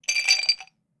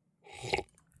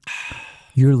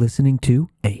You're listening to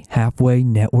a Halfway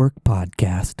Network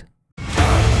podcast.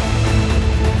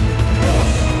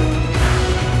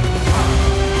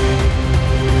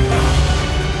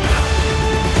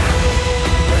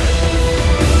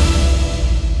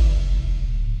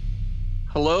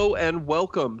 Hello and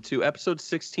welcome to episode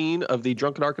 16 of the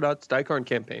Drunken Arcanauts Dikarn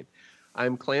campaign.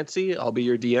 I'm Clancy. I'll be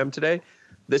your DM today.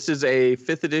 This is a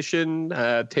 5th edition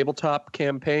tabletop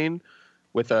campaign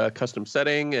with a custom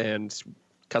setting and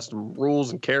custom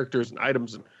rules and characters and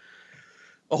items and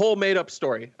a whole made-up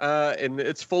story. And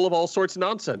it's full of all sorts of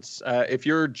nonsense. If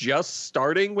you're just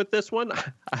starting with this one,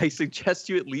 I suggest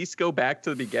you at least go back to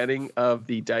the beginning of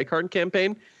the Dikarn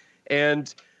campaign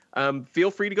and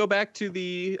feel free to go back to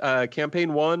the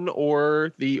campaign 1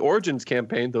 or the Origins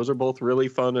campaign. Those are both really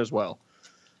fun as well.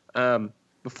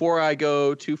 Before I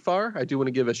go too far, I do want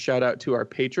to give a shout out to our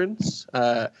patrons.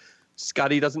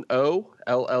 Scotty Doesn't Owe,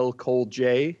 LL Cole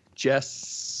J,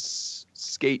 Jess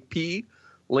Skate P,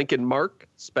 Lincoln Mark,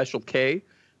 Special K,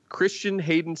 Christian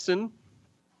Haydenson,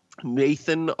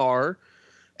 Nathan R,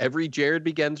 Every Jared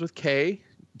Begins with K,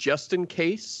 Justin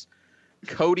Case,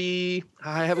 Cody,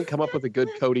 I haven't come up with a good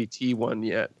Cody T one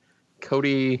yet.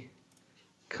 Cody,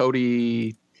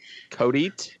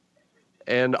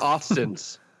 and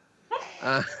Austin's.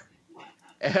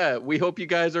 We hope you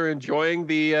guys are enjoying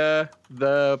the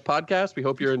podcast. We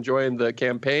hope you're enjoying the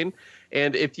campaign.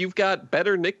 And if you've got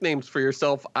better nicknames for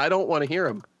yourself, I don't want to hear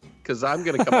them because I'm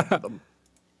going to come up with them.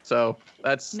 So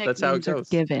that's how it goes. Nicknames are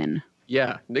given.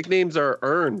 Yeah, nicknames are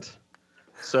earned.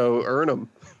 So earn them.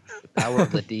 The power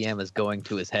of the DM is going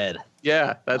to his head.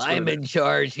 Yeah, that's what I'm in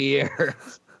charge here.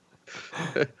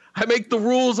 I make the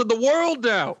rules of the world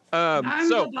now. I'm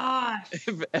so the boss.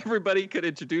 If everybody could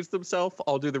introduce themselves,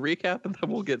 I'll do the recap and then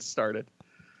we'll get started.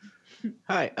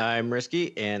 Hi, I'm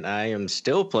Risky, and I am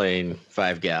still playing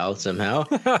Five Gal somehow.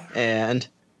 And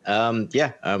I'm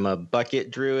a bucket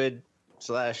druid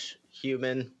 /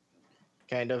 human,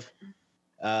 kind of.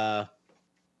 I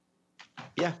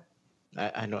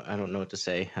don't know what to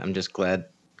say. I'm just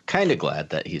kind of glad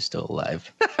that he's still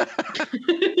alive.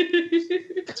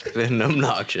 It's been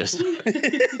obnoxious.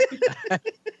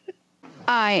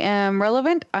 I am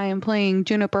Relevant. I am playing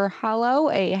Juniper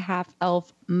Hollow, a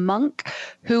half-elf monk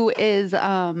who is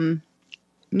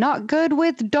not good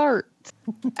with darts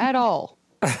at all.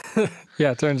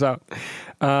 Yeah, it turns out.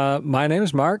 My name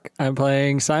is Mark. I'm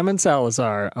playing Simon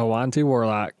Salazar, a Wanty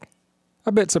Warlock.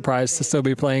 A bit surprised to still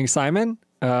be playing Simon,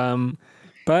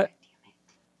 but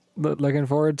looking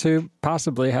forward to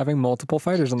possibly having multiple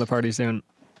fighters on the party soon.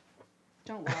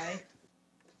 Don't lie.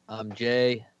 I'm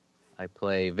Jay. I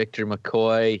play Victor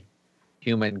McCoy,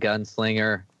 human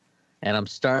gunslinger, and I'm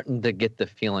starting to get the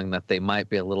feeling that they might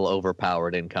be a little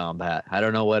overpowered in combat. I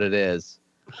don't know what it is,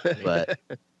 but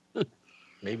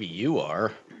Maybe you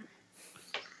are.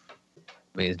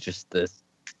 I mean, it's just the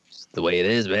way it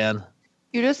is, man.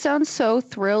 You just sound so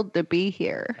thrilled to be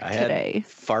here I today. had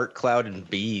fart cloud and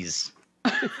bees.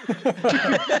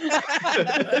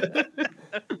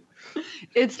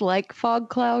 It's like fog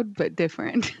cloud, but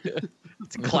different.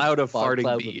 It's a cloud of Fog farting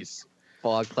cloud bees.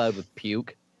 Fog cloud with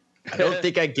puke. I don't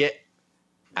think I get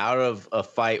out of a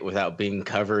fight without being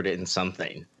covered in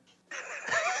something.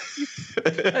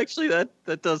 Actually,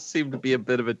 that does seem to be a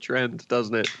bit of a trend,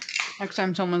 doesn't it? Next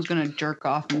time someone's going to jerk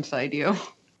off inside you.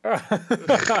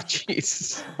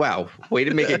 Jesus. Wow, way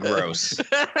to make it gross.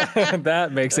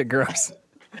 That makes it gross.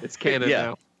 It's canon Yeah.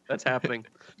 now. That's happening.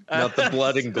 Not the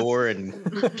blood and gore and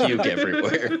puke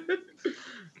everywhere.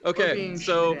 Okay,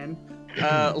 so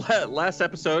last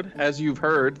episode, as you've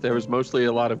heard, there was mostly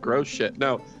a lot of gross shit.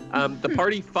 No, the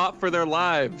party fought for their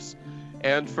lives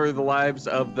and for the lives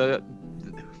of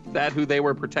that who they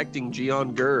were protecting,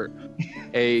 Gian Gur,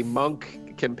 a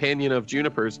monk companion of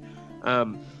Juniper's.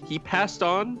 He passed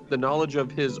on the knowledge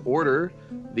of his order,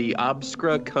 the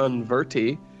Obscura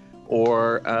Converti,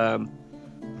 or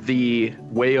the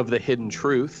Way of the Hidden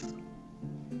Truth,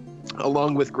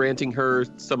 along with granting her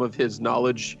some of his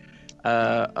knowledge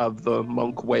of the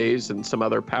monk ways and some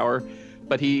other power.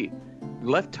 But he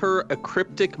left her a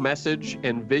cryptic message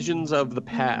and visions of the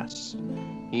past.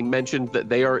 He mentioned that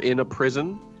they are in a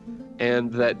prison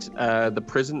and that the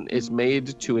prison is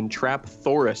made to entrap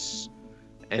Thoris,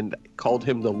 and called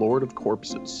him the Lord of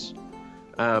Corpses.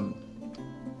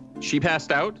 She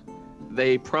passed out.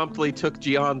 They promptly took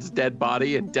Gion's dead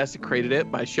body and desecrated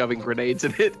it by shoving grenades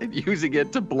in it and using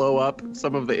it to blow up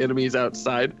some of the enemies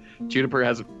outside. Juniper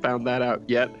hasn't found that out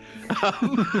yet.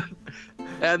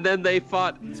 And then they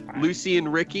fought Lucy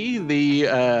and Ricky,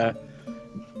 the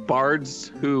bards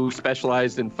who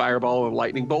specialized in fireball and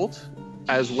lightning bolt,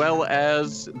 as well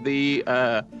as the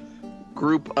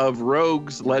group of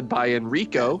rogues led by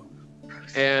Enrico,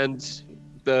 and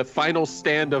the final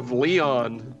stand of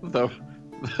Leon, the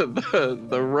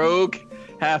rogue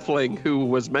halfling who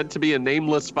was meant to be a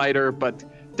nameless fighter but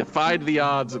defied the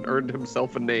odds and earned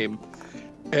himself a name.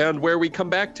 And where we come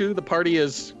back to, the party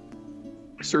is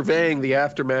surveying the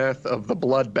aftermath of the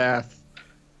bloodbath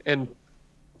and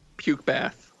puke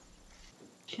bath.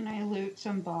 Can I loot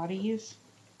some bodies?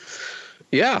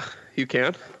 Yeah, you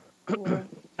can. Cool.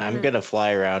 I'm gonna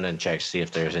fly around and check, see if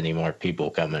there's any more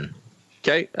people coming.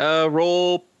 Okay,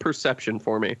 roll perception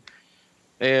for me.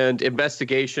 And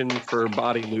investigation for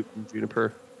body loot and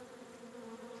Juniper.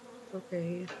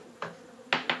 Okay.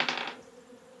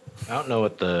 I don't know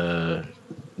what the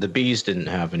bees didn't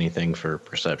have anything for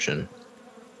perception.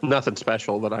 Nothing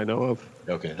special that I know of.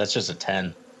 Okay, that's just a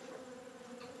 10.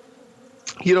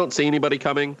 You don't see anybody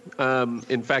coming.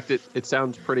 In fact, it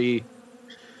sounds pretty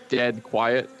dead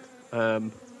quiet.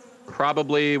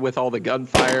 Probably with all the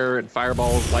gunfire and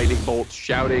fireballs, lightning bolts,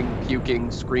 shouting,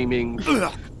 puking, screaming.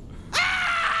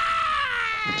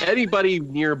 Anybody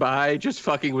nearby just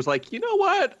fucking was like, you know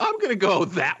what? I'm going to go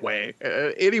that way.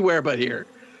 Anywhere but here.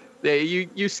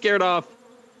 You scared off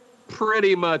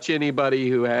pretty much anybody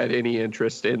who had any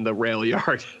interest in the rail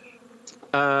yard.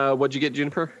 What'd you get,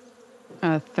 Juniper?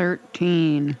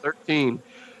 13. 13.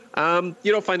 You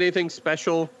don't find anything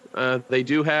special. They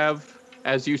do have,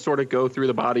 as you sort of go through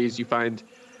the bodies, you find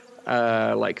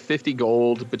like 50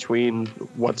 gold between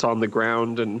what's on the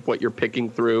ground and what you're picking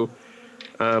through.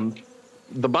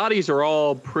 The bodies are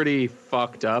all pretty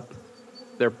fucked up.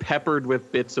 They're peppered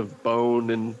with bits of bone,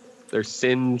 and they're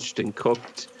singed and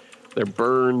cooked. They're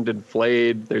burned and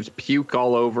flayed. There's puke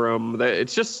all over them.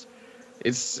 It's just,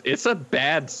 it's a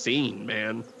bad scene,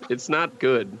 man. It's not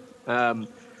good.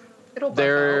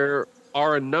 There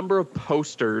are a number of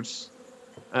posters.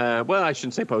 Well, I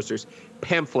shouldn't say posters.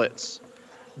 Pamphlets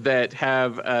that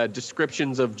have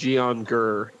descriptions of Gian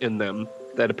Gur in them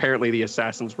that apparently the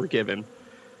assassins were given.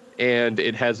 And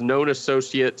it has known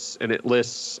associates, and it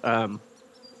lists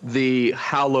the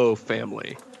Hallow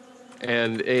family.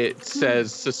 And it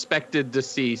says suspected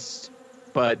deceased,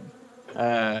 but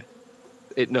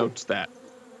it notes that.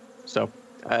 So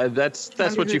that's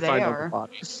what you find on the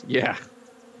bodies. Yeah.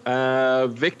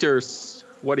 Victor's,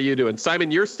 what are you doing?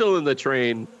 Simon, you're still in the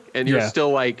train, and you're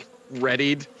still like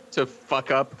readied to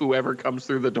fuck up whoever comes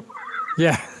through the door.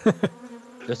 Yeah.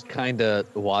 Just kind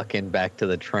of walking back to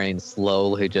the train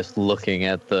slowly, just looking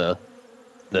at the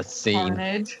scene.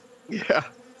 Carnage. Yeah.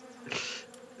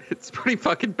 It's pretty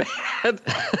fucking bad.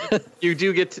 You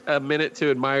do get a minute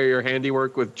to admire your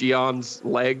handiwork with Gion's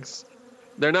legs.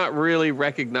 They're not really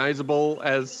recognizable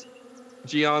as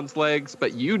Gion's legs,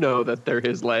 but you know that they're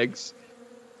his legs.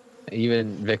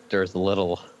 Even Victor's a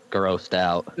little grossed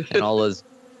out, and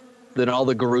all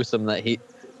the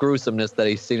gruesomeness that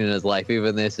he's seen in his life.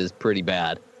 Even this is pretty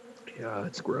bad. Yeah,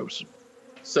 it's gross.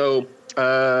 So,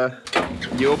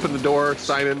 you open the door,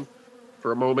 Simon.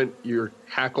 For a moment, your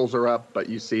hackles are up, but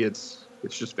you see it's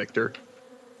just Victor.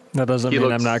 That doesn't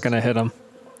mean I'm not going to hit him.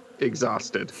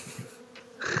 Exhausted.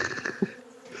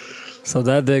 So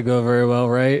that did go very well,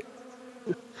 right?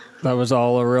 That was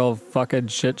all a real fucking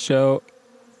shit show.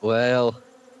 Well,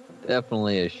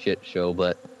 definitely a shit show,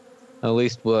 but at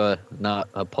least we're not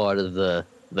a part of the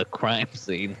crime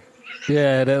scene.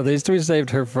 Yeah, and at least we saved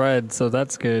her friend, so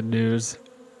that's good news.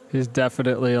 He's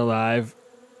definitely alive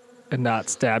and not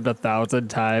stabbed 1,000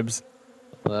 times.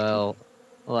 Well,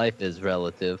 life is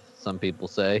relative, some people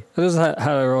say. I just had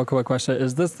a real quick question.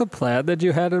 Is this the plan that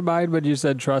you had in mind when you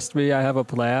said, trust me, I have a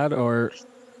plan? Or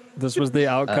this was the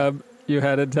outcome you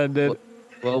had intended?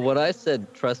 Well, what I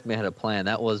said, trust me, I had a plan.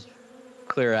 That was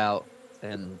clear out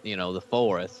in, the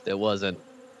forest. It wasn't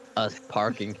us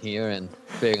parking here and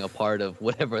being a part of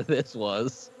whatever this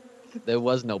was. There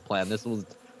was no plan. This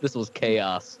was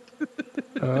chaos.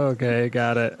 Okay,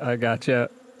 got it. I gotcha.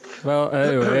 Well,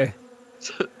 anyway.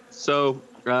 So,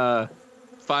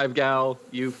 Five Gal,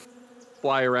 you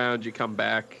fly around, you come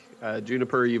back.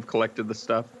 Juniper, you've collected the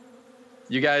stuff.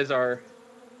 You guys are,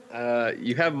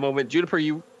 you have a moment. Juniper,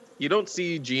 you don't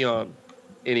see Gian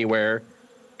anywhere,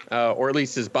 or at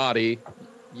least his body.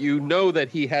 You know that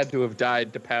he had to have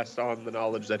died to pass on the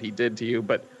knowledge that he did to you,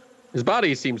 but his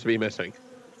body seems to be missing.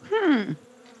 I'm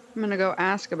gonna go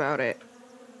ask about it.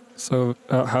 So,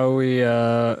 how we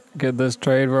get this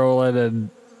train rolling and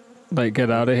get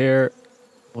out of here?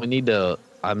 We need to.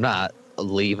 I'm not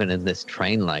leaving in this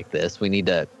train like this. We need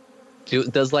to. Do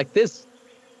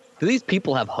these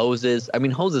people have hoses? I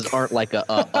mean, hoses aren't like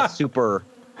a super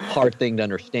hard thing to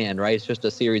understand, right? It's just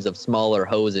a series of smaller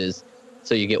hoses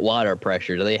so you get water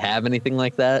pressure. Do they have anything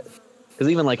like that?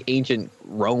 Because even like ancient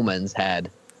Romans had,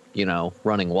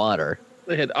 running water.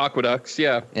 They had aqueducts,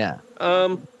 yeah. Yeah.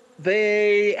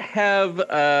 They have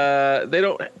they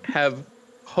don't have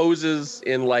hoses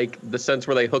in like the sense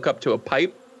where they hook up to a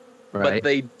pipe, Right. but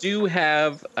they do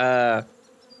have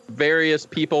various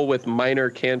people with minor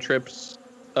cantrips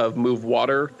of move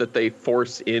water that they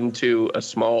force into a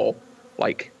small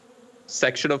like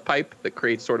section of pipe that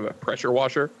creates sort of a pressure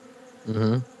washer.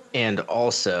 Mm-hmm. And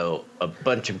also, a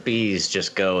bunch of bees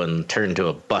just go and turn to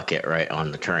a bucket right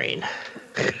on the train.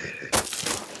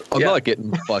 I'm Yeah. not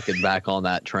getting fucking back on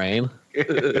that train.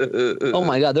 Oh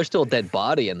my god, there's still a dead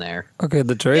body in there. Okay,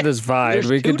 the trade is fine. There's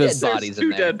We two could dead just bodies in Two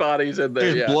there. dead bodies in there.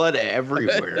 There's Yeah. blood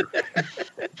everywhere.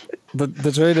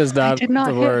 the trade is I not did not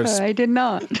the hit worst. her. I did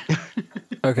not.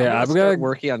 Okay, I'm Start gonna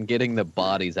working on getting the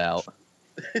bodies out.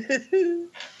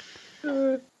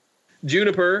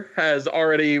 Juniper has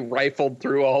already rifled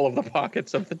through all of the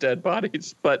pockets of the dead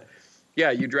bodies, but yeah,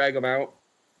 you drag them out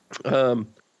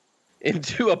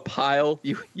into a pile.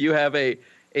 You have a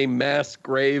mass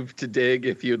grave to dig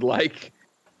if you'd like.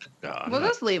 We'll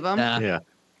just leave them. Nah, Yeah.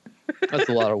 that's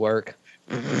a lot of work.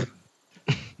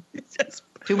 Just-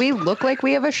 Do we look like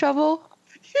we have a shovel?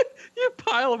 you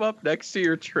pile them up next to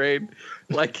your train,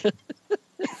 like.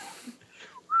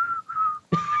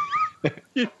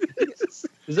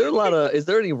 Is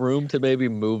there any room to maybe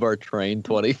move our train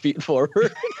 20 feet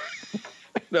forward?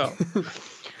 No, It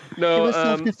no. was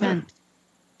self-defense.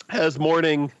 As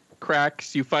morning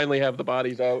cracks, you finally have the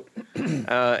bodies out,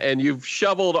 and you've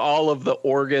shoveled all of the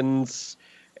organs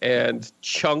and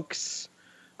chunks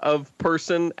of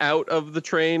person out of the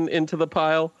train into the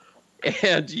pile,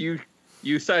 and you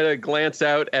kind of glance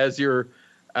out as you're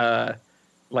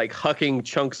like hucking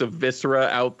chunks of viscera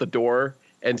out the door,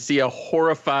 and see a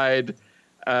horrified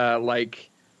like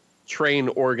train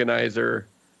organizer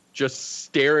just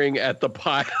staring at the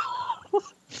pile.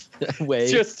 Wait.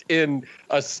 Just in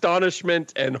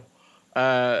astonishment and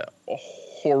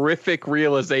horrific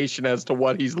realization as to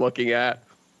what he's looking at.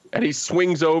 And he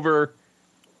swings over,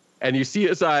 and you see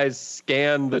his eyes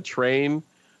scan the train,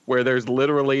 where there's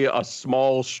literally a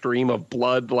small stream of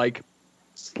blood, like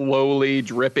slowly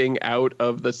dripping out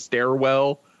of the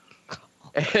stairwell.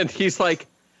 And he's like,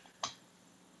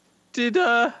 Did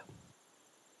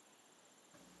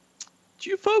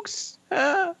you folks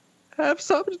have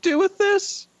something to do with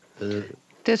this?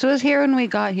 This was here when we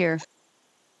got here.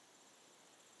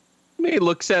 And he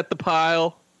looks at the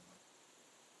pile.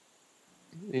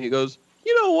 And he goes,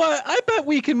 "You know what? I bet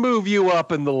we can move you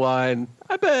up in the line.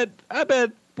 I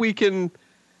bet we can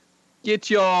get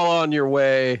you all on your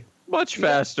way much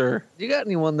faster." You got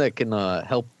anyone that can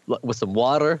help with some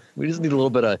water? We just need a little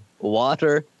bit of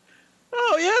water.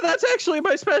 Oh yeah, that's actually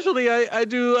my specialty. I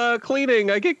do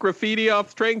cleaning. I get graffiti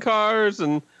off train cars,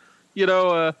 and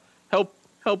help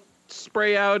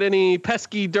spray out any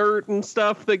pesky dirt and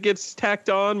stuff that gets tacked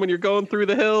on when you're going through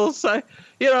the hills. I'm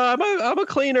a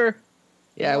cleaner.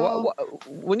 Yeah, Well-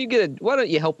 when you get why don't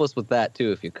you help us with that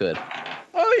too, if you could?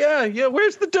 Oh yeah.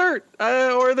 Where's the dirt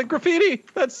or the graffiti?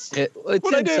 That's It's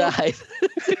What I do. inside.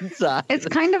 It's inside. It's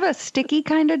kind of a sticky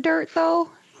kind of dirt, though.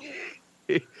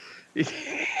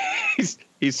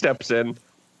 he steps in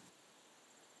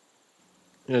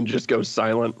and just goes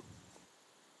silent.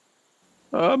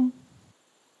 You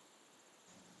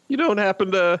don't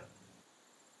happen to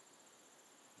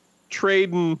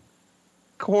trade in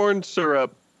corn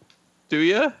syrup, do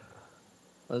you?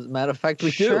 As a matter of fact,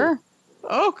 we do. Sure.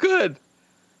 Oh, good.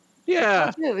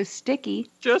 Yeah, It was sticky.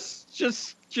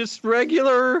 just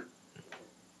regular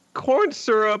corn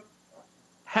syrup,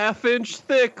 half-inch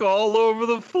thick, all over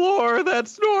the floor.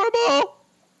 That's normal.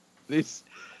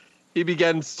 He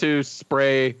begins to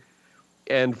spray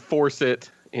and force it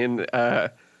in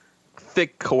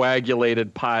thick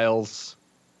coagulated piles.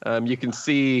 You can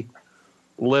see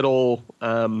little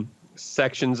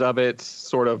sections of it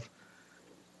sort of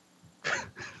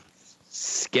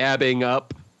scabbing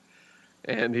up,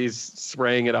 and he's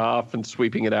spraying it off and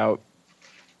sweeping it out.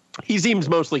 He seems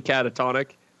mostly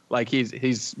catatonic, like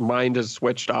his mind is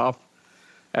switched off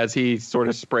as he sort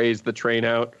of sprays the train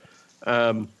out.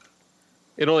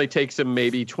 It only takes him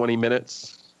maybe 20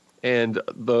 minutes, and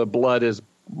the blood is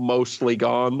mostly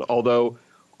gone, although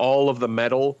all of the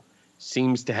metal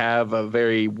seems to have a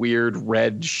very weird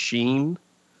red sheen.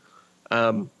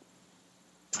 And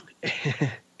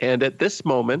at this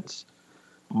moment,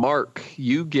 Mark,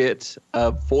 you get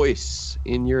a voice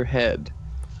in your head.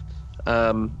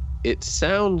 It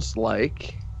sounds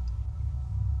like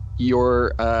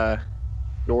your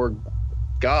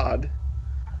god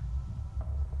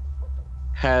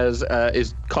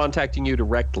is contacting you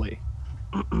directly.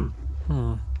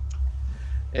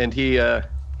 And he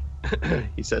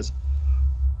he says,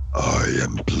 I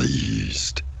am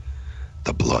pleased.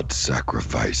 The blood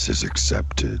sacrifice is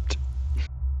accepted.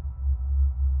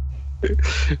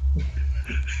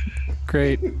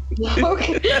 Great.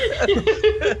 Okay.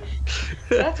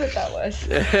 That's what that was.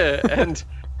 and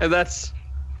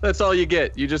that's all you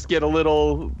get. You just get a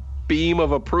little beam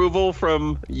of approval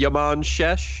from Yaman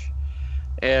Shesh,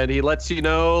 and he lets you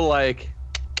know, like,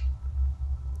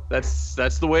 that's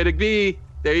the way to be.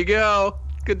 There you go.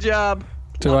 Good job.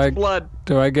 Lots of blood.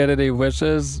 Do I get any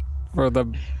wishes for the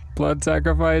blood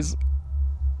sacrifice?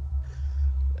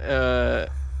 And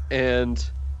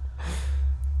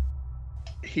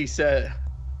he says,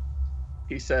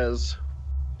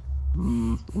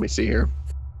 let me see here.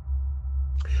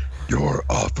 Your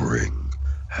offering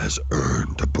has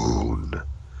earned a boon.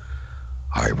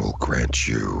 I will grant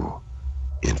you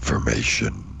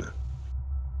information.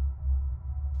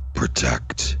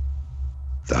 Protect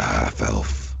the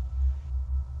half-elf.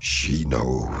 She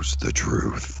knows the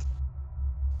truth.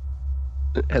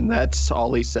 And that's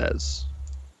all he says.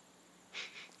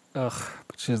 Ugh,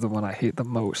 but she's the one I hate the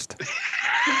most.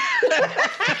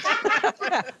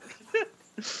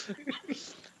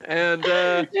 And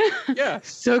yeah.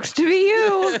 Sucks to be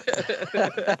you.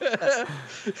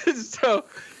 So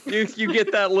you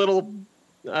get that little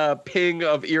ping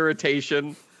of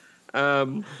irritation,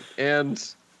 and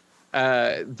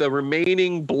the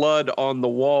remaining blood on the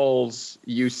walls.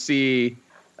 You see,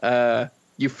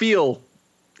 you feel,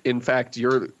 in fact,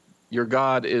 your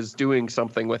god is doing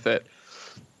something with it,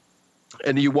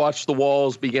 and you watch the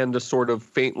walls begin to sort of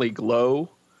faintly glow.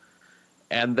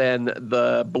 And then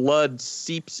the blood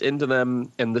seeps into them,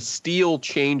 and the steel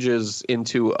changes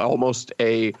into almost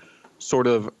a sort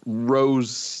of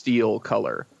rose steel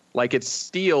color. Like it's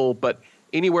steel, but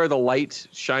anywhere the light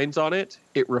shines on it,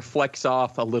 it reflects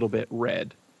off a little bit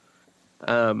red.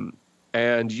 And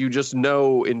you just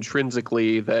know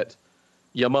intrinsically that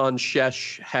Yaman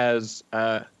Shesh has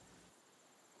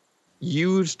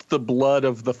used the blood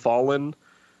of the fallen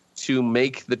to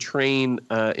make the train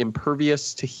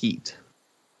impervious to heat.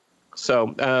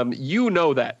 So you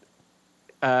know that.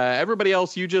 Everybody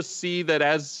else, you just see that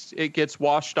as it gets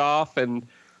washed off and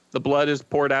the blood is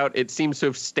poured out, it seems to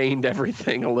have stained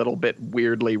everything a little bit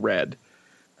weirdly red.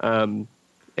 And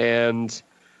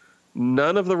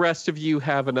none of the rest of you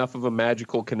have enough of a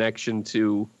magical connection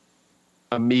to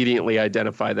immediately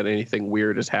identify that anything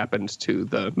weird has happened to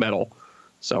the metal.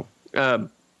 So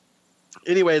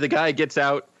anyway, the guy gets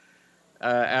out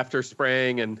after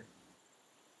spraying, and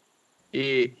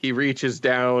he reaches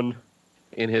down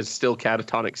in his still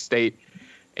catatonic state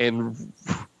and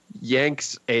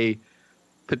yanks a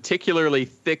particularly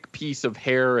thick piece of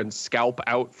hair and scalp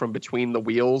out from between the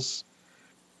wheels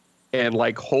and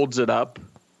like holds it up.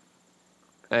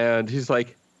 And he's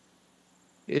like,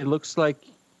 it looks like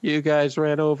you guys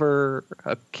ran over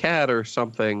a cat or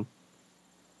something.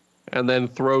 And then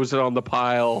throws it on the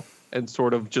pile and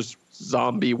sort of just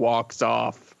zombie walks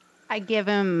off. I give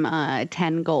him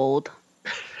 10 gold.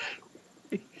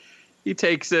 He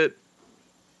takes it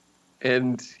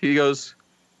and he goes,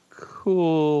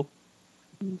 cool.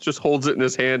 Just holds it in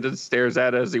his hand and stares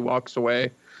at it as he walks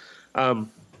away.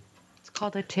 It's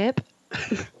called a tip.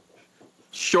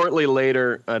 Shortly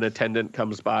later, an attendant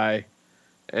comes by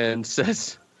and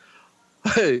says,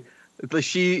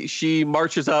 she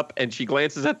marches up and she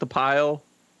glances at the pile,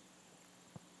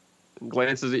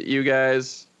 glances at you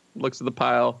guys, looks at the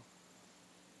pile.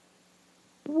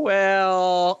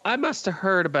 Well, I must have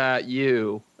heard about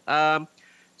you.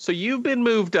 So you've been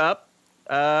moved up.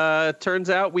 Turns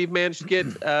out we've managed to get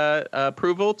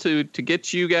approval to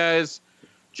get you guys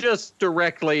just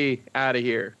directly out of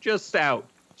here. Just out.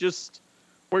 Just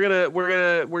we're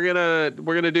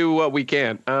gonna do what we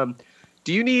can.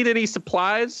 Do you need any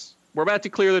supplies? We're about to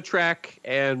clear the track,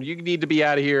 and you need to be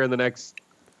out of here in the next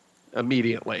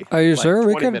immediately. Are you like sure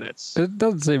 20 we can? minutes. It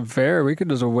doesn't seem fair. We could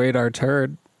just await our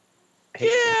turn.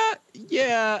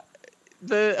 Yeah.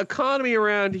 The economy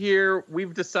around here,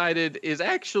 we've decided, is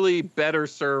actually better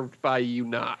served by you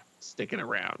not sticking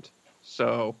around.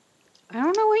 So, I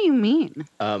don't know what you mean.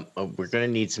 We're gonna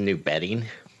need some new bedding.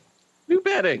 new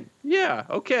bedding. Yeah,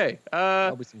 okay.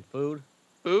 Probably some food.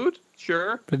 Food?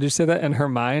 Sure. Did you say that in her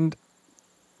mind?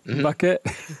 Mhm. Bucket?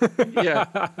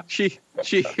 Yeah. She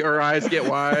her eyes get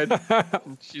wide.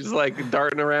 She's like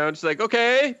darting around. She's like,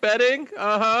 okay, bedding,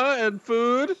 and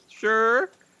food, sure.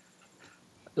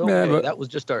 Don't Yeah, worry, but- that was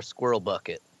just our squirrel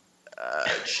bucket.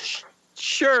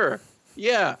 Sure.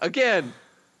 Yeah. Again,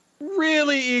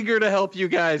 really eager to help you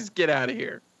guys get out of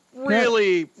here.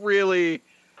 Really, really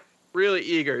really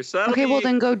eager. So that'll Okay, well be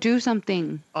then go do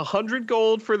something. 100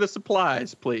 gold for the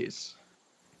supplies, please.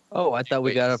 Oh, I thought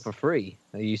we got it Please. for free.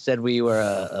 You said we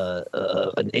were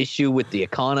an issue with the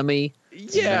economy.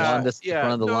 Yeah, wanted us at the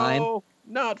front of the no, line?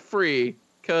 not free,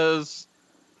 because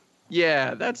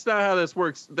that's not how this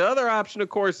works. The other option, of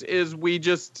course, is we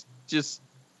just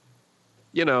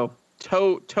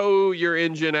tow your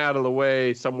engine out of the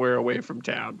way somewhere away from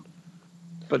town.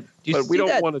 But Do you we see don't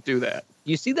that? want to do that.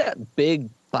 You see that big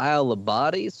pile of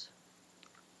bodies?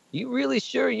 You really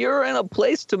sure you're in a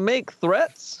place to make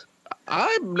threats?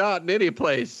 I'm not in any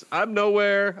place. I'm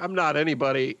nowhere. I'm not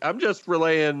anybody. I'm just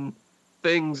relaying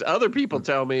things other people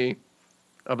tell me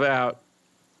about.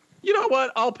 You know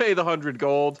what? I'll pay the 100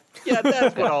 gold. Yeah,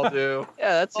 that's what I'll do. Yeah,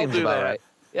 that I'll seems do about that. right.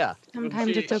 Yeah.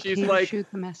 Sometimes it's okay she's to like- shoot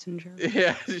the messenger.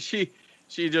 Yeah, she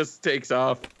just takes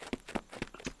off.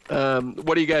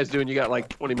 What are you guys doing? You got like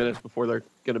 20 minutes before they're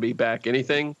gonna be back.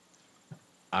 Anything?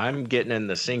 I'm getting in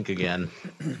the sink again.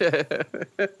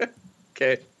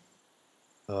 Okay.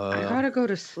 I gotta go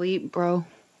to sleep, bro.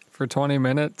 For 20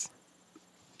 minutes.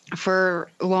 For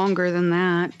longer than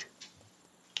that.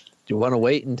 Do you want to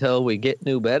wait until we get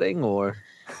new bedding, or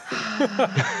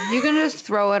You can just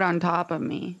throw it on top of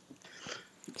me.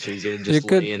 She's gonna You just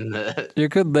could- lay in the. You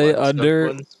could lay Blood-soaked under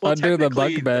ones. Well, under the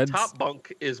technically, bunk beds. The top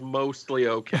bunk is mostly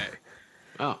okay.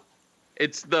 Oh,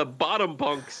 It's the bottom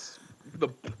bunks. The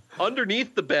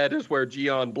underneath the bed is where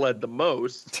Gian bled the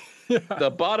most. The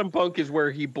bottom bunk is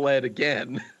where he bled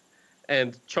again,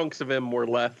 and chunks of him were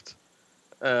left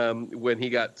when he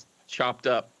got chopped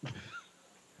up.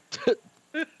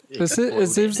 It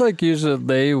seems like you should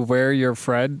lay where your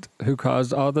friend who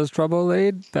caused all this trouble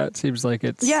laid. That seems like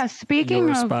it's Yeah, speaking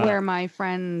your of spot. where my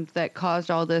friend that caused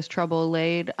all this trouble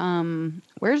laid,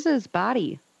 where's his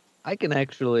body? I can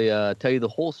actually tell you the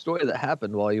whole story that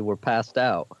happened while you were passed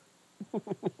out.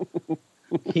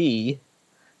 He,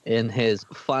 in his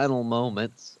final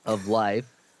moments of life,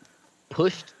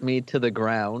 pushed me to the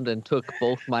ground and took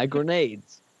both my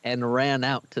grenades and ran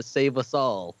out to save us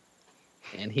all.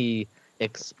 And he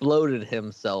exploded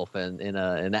himself in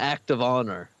an act of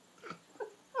honor.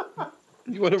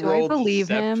 You want to Do I roll believe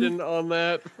him? deception on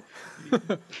that?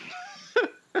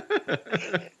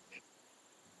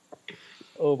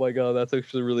 Oh my god, that's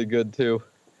actually really good too.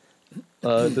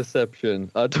 Deception.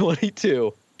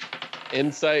 22.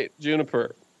 Insight,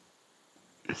 Juniper.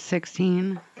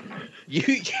 16.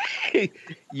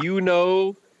 You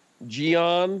know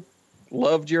Gian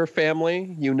loved your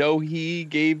family. You know he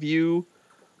gave you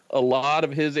a lot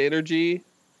of his energy.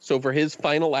 So for his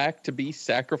final act to be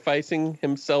sacrificing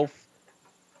himself,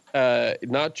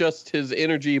 not just his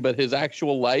energy, but his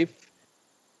actual life,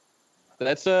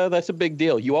 that's a big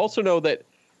deal. You also know that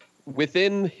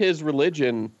within his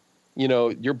religion, you know,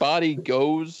 your body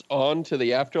goes on to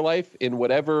the afterlife in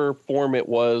whatever form it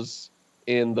was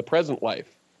in the present life.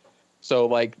 So,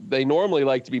 like, they normally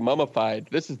like to be mummified.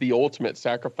 This is the ultimate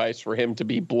sacrifice for him to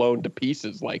be blown to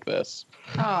pieces like this.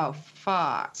 Oh,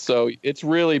 fuck. So it's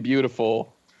really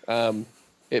beautiful.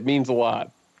 It means a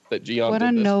lot that Gian What did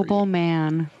a this for noble you.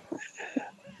 man. It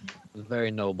was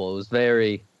very noble. It was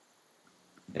very,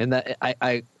 and that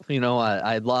I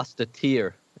lost a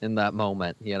tear in that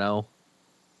moment. You know,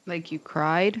 Like you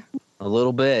cried? a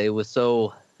little bit. It was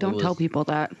so. Don't tell people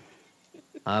that.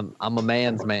 I'm a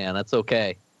man's man. That's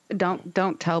okay.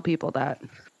 Don't tell people that.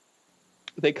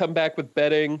 They come back with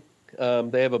bedding.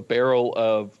 They have a barrel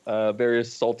of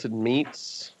various salted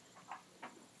meats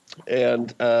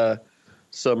and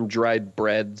some dried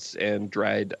breads and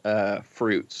dried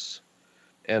fruits.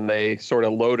 And they sort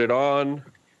of load it on,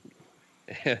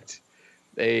 and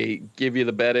they give you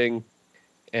the bedding.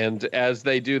 And as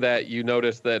they do that, you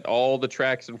notice that all the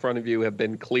tracks in front of you have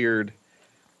been cleared.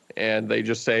 And they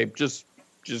just say, just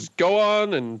go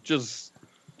on and just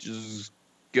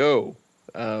go.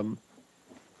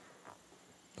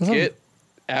 Get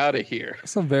out of here.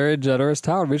 It's a very generous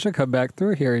town. We should come back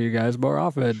through here, you guys, more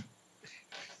often.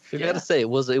 I gotta say, it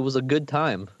was a good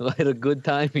time. I had a good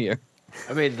time here.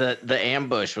 I mean the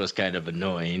ambush was kind of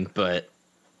annoying, but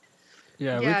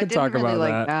Yeah, we I could didn't talk really about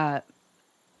like that.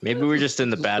 maybe we're just in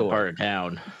the It's a bad story. part of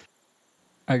town.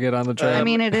 I get on the train. I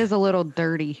mean, it is a little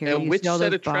dirty here. And You which see all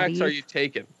set those of tracks are bodies? you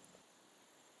taking?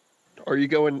 Are you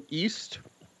going east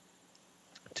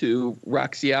to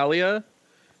Roxialia,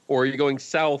 or are you going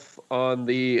south on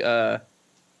the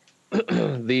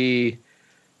the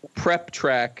prep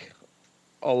track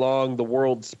along the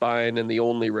World Spine and the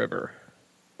Only River?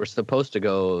 We're supposed to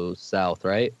go south,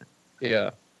 right?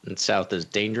 Yeah, And south is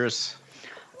dangerous.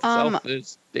 south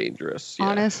is dangerous. Yeah.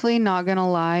 Honestly, not gonna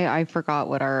lie, I forgot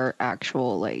what our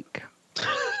actual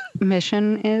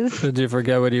mission is. Did you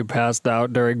forget when you passed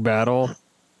out during battle?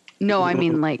 No, I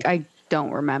mean, like, I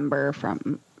don't remember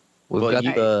from. We've Well, got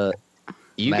you- the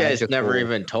You guys never magical-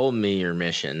 even told me your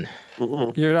mission.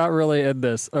 You're not really in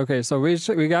this. Okay, so we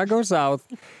gotta go south,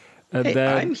 and Hey,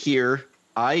 then I'm here.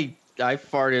 I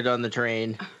farted on the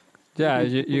train. yeah,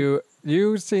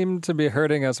 you seem to be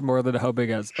hurting us more than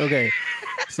helping us. Okay,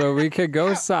 so we could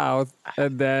go south,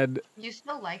 and then You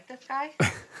still like this guy?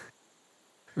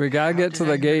 we gotta get to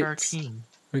the gates.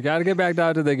 We gotta get back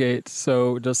down to the gates.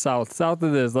 So just south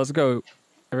it is. Let's go,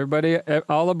 everybody,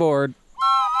 all aboard.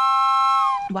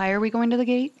 Why are we going to the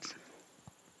gates?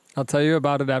 I'll tell you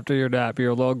about it after your nap.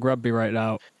 You're a little grumpy right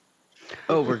now.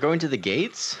 Oh, we're going to the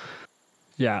gates?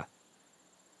 Yeah.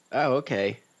 Oh,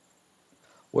 okay.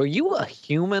 Were you a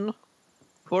human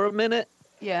for a minute?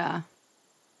 Yeah.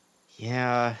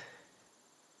 Yeah.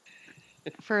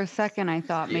 For a second, I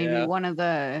thought maybe Yeah. one of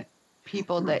the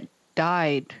people that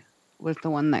died was the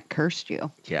one that cursed you.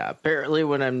 Yeah. Apparently,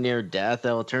 when I'm near death,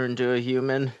 I'll turn to a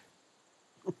human.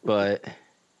 But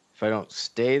if I don't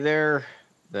stay there,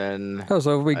 then Oh,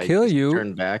 so if we I kill just you,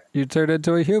 turn back. you turn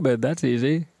into a human. That's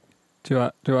easy. Do you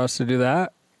want us to do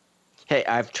that? Hey,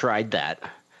 I've tried that,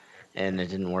 and it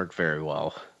didn't work very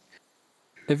well.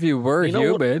 If you were You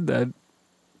know what? human, then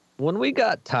When we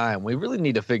got time, we really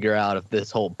need to figure out if this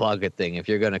whole bucket thing, if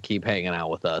you're going to keep hanging out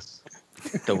with us.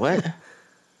 The what?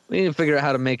 We need to figure out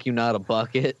how to make you not a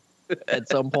bucket at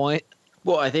some point.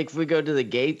 Well, I think if we go to the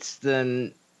gates,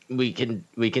 then we can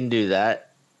do that.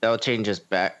 That'll change us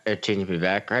back. Change me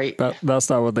back, right? that's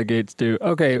not what the gates do.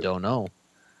 Okay, Don't know.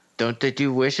 Don't they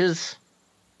do wishes?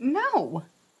 No.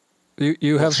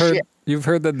 you have heard shit. you've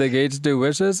heard that the gates do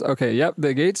wishes. Okay, yep,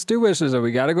 the gates do wishes, and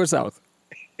we gotta go south.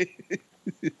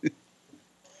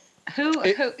 Who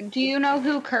do you know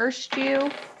who cursed you?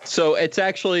 So it's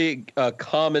actually a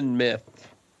common myth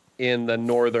in the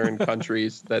northern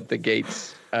countries that the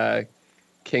gates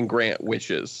can grant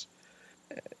wishes.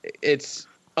 It's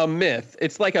a myth.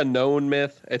 It's like a known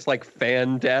myth. It's like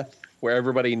fan death, where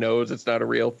everybody knows it's not a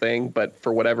real thing, but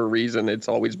for whatever reason, it's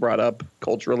always brought up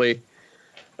culturally.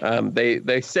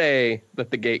 They say that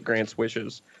the gate grants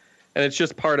wishes, and it's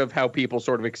just part of how people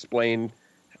sort of explain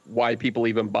why people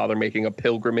even bother making a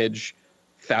pilgrimage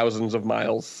thousands of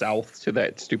miles south to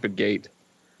that stupid gate.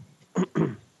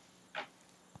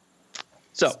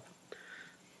 So,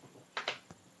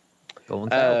 Going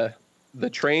south. the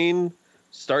train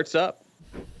starts up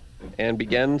and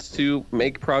begins to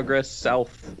make progress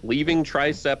south, leaving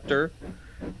Triceptor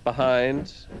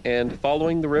behind and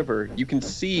following the river. You can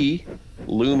see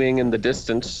looming in the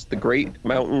distance the great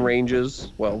mountain ranges,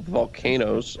 well,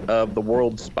 volcanoes of the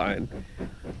world spine,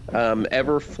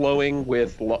 ever flowing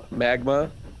with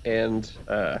magma and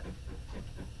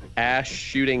ash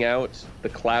shooting out. The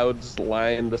clouds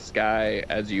line the sky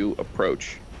as you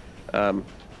approach.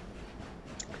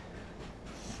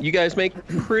 You guys make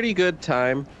pretty good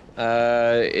time.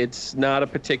 It's not a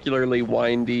particularly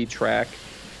windy track,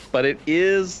 but it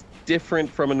is different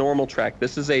from a normal track.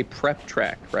 This is a prep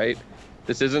track, right?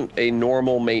 This isn't a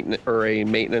normal maintenance or a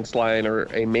maintenance line or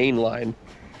a main line.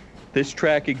 This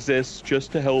track exists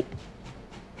just to help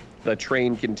the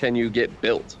train continue get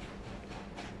built.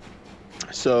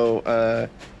 So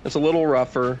it's a little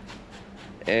rougher,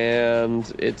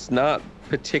 and it's not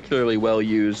particularly well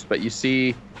used, but you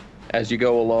see as you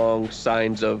go along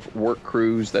signs of work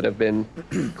crews that have been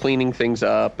cleaning things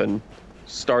up and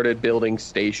started building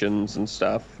stations and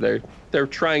stuff. They're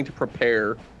trying to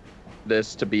prepare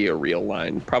this to be a real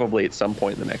line, probably at some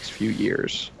point in the next few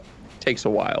years. Takes a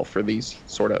while for these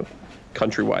sort of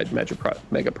countrywide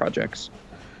mega projects.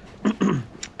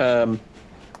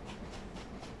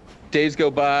 Days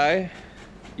go by.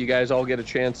 You guys all get a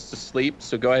chance to sleep,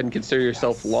 so go ahead and consider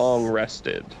yourself long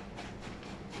rested.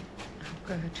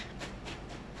 Good.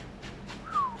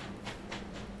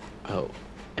 Oh,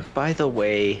 and by the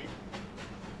way,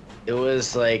 it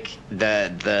was like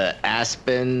the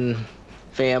Aspen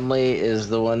family is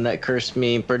the one that cursed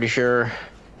me. Pretty sure.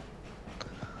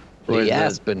 Or The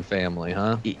Aspen family,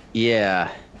 huh?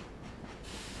 Yeah.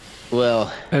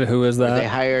 Well, And who is they that?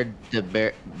 hired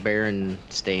the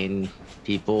Berenstain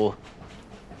people.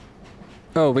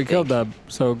 Oh, we killed them.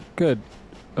 So good.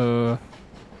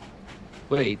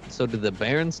 Wait, so did the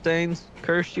Berenstains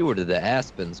curse you, or did the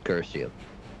Aspens curse you?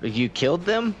 You killed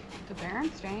them? The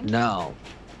Berenstain? No.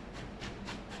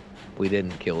 We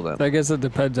didn't kill them. I guess it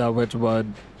depends on which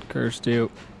one cursed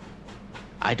you.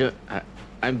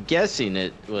 I'm guessing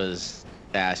it was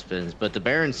Aspens, but the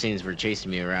Berenstains were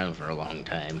chasing me around for a long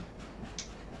time.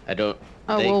 Oh,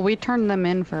 well, we turned them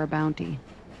in for a bounty.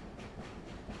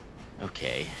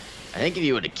 Okay. I think if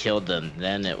you would have killed them,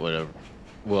 then it would have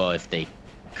Well, if they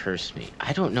curse me,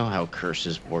 I don't know how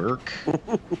curses work.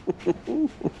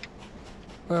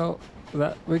 Well,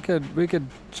 that we could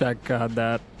check on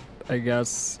that, I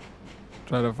guess.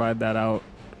 Try to find that out.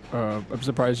 I'm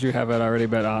surprised you haven't already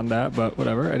been on that, but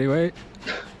whatever. Anyway,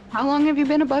 How long have you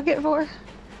been a bucket for?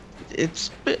 It's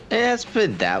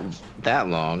been that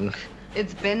long.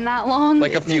 It's been that long?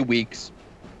 Like a few weeks.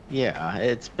 Yeah,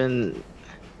 it's been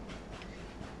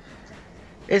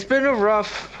a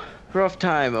rough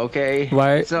time, okay?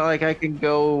 Why- It's not like I can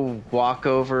go walk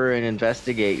over and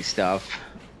investigate stuff.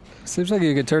 seems like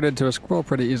you could turn into a squirrel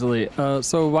pretty easily.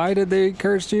 So why did they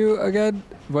curse you again?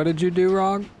 What did you do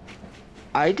wrong?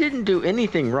 I didn't do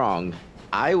anything wrong.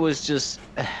 I was just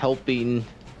helping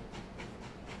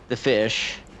the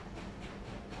fish,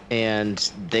 and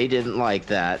they didn't like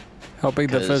that. Helping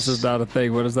the fish is not a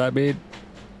thing. What does that mean?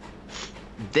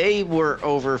 They were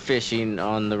overfishing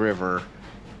on the river.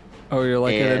 Oh, you're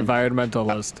like an And-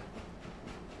 environmentalist.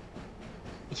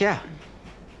 Yeah.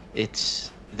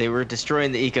 They were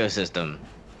destroying the ecosystem.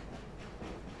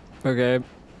 Okay.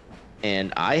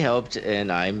 And I helped,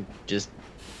 and I'm just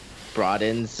brought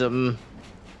in some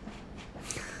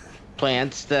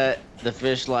plants that the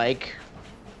fish like,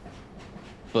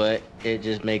 but it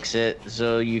just makes it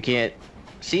so you can't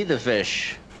see the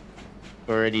fish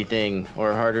or anything,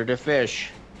 or harder to fish.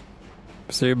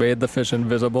 So you made the fish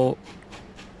invisible.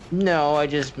 No, I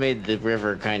just made the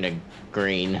river kind of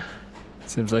green.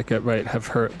 Seems like it might have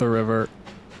hurt the river.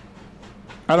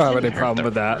 I don't have any Didn't hurt problem the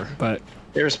with that, river. but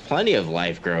There's plenty of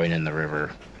life growing in the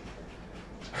river.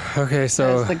 okay.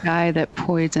 So That's the guy that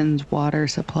poisons water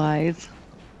supplies.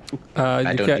 I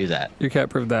you don't can't do that. you can't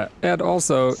prove that. And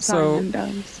also, Simon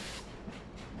does.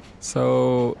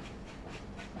 so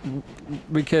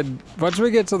we could once we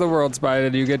get to the world spine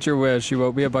and you get your wish, you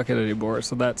won't be a bucket anymore.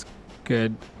 So that's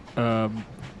good.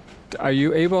 Are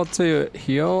you able to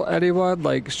heal anyone?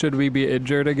 Like, should we be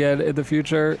injured again in the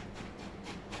future?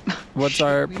 What's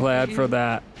our plan for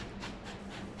that?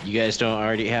 You guys don't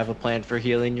already have a plan for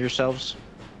healing yourselves?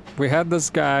 We had this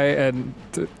guy, and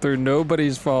through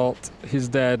nobody's fault, he's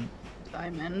dead.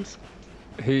 Simon's.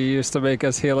 He used to make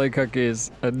us healing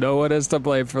cookies, and no one is to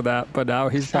blame for that. But now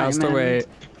he's passed Simon. away.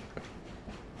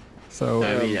 So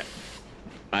I mean,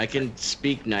 I can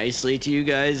speak nicely to you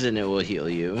guys and it will heal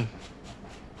you.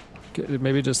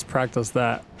 maybe just practice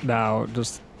that now.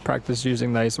 Just practice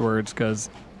using nice words, because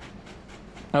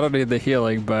I don't need the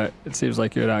healing, but it seems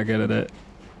like you're not good at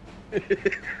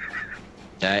it.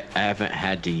 I haven't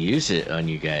had to use it on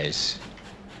you guys.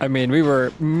 I mean,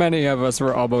 many of us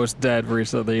were almost dead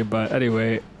recently, but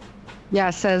anyway.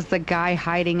 Yeah, says the guy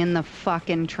hiding in the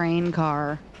fucking train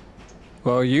car.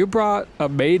 Well, you brought a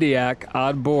maniac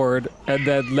on board and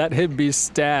then let him be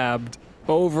stabbed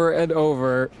over and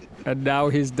over, and now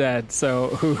he's dead.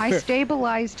 So I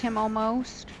stabilized him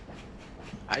almost.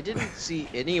 I didn't see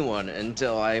anyone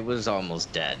until I was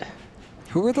almost dead.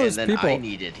 who are those and then people? I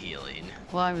needed healing.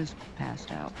 Well, I was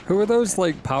passed out. Who are those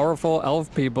like powerful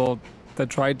elf people that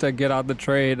tried to get on the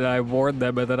train and I warned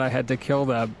them and then I had to kill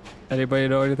them? Anybody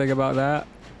know anything about that?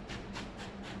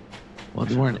 Well,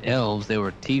 they weren't elves; they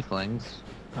were tieflings.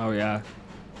 Oh yeah.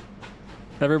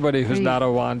 Everybody who's Hey. not a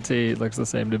Wanti looks the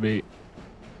same to me.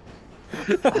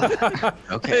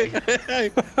 Okay.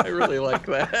 I really like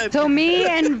that. So me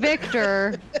and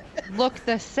Victor look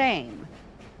the same.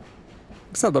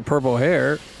 Except the purple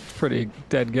hair. It's pretty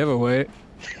dead giveaway.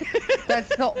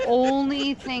 That's the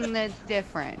only thing that's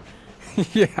different.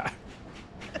 Yeah.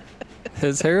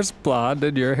 His hair's blonde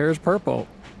and your hair's purple.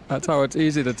 That's how it's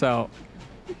easy to tell.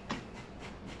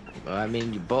 Well, I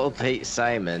mean, you both hate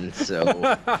Simon, so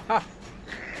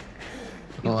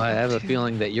Well, I have a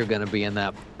feeling that you're going to be in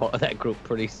that group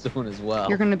pretty soon as well.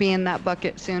 You're gonna be in that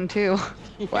bucket soon too.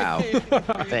 wow.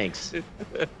 Thanks.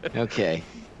 Okay.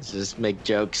 Let's just make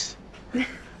jokes.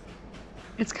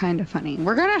 It's kind of funny.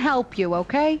 We're gonna help you,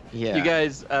 okay? Yeah. You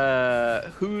guys,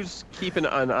 who's keeping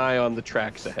an eye on the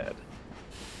tracks ahead?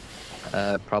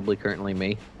 Probably currently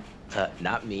me.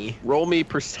 Not me. Roll me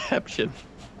perception.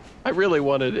 I really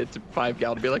wanted it to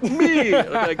 5-gal to be like me.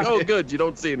 I'm like, oh, good, you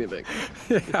don't see anything.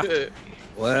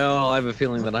 Well, I have a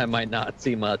feeling that I might not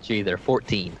see much either.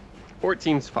 14.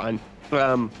 14's fine.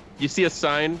 You see a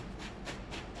sign,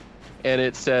 and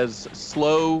it says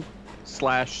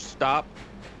slow/stop,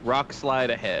 rock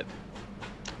slide ahead.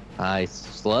 I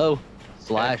slow /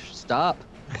 stop.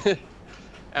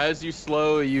 As you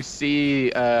slow, you see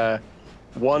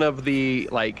one of the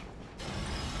like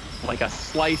a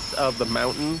slice of the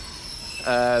mountain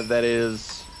that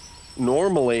is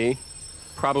normally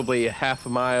probably a half a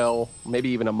mile, maybe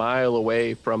even a mile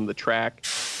away from the track,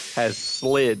 has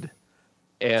slid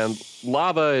and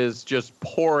lava is just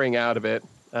pouring out of it,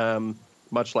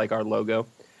 much like our logo.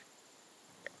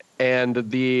 And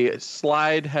the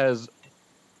slide has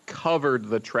covered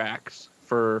the tracks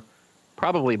for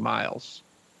probably miles.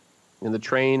 And the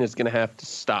train is going to have to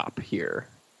stop here.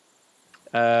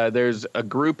 There's a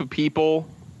group of people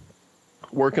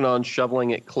working on shoveling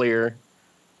it clear.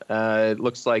 It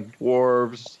looks like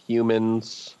dwarves,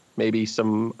 humans, maybe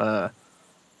some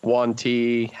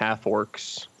Wanti,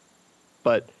 half-orcs.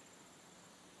 But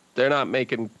they're not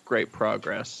making great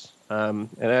progress. And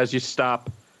as you stop,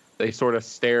 they sort of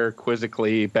stare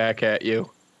quizzically back at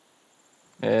you.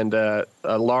 And a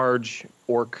large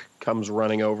orc comes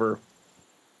running over.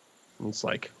 And it's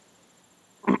like,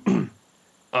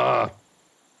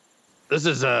 this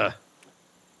is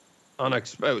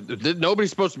unexpected.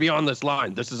 Nobody's supposed to be on this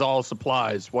line. This is all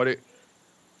supplies.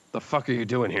 The fuck are you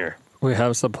doing here? We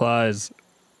have supplies.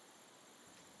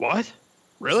 What?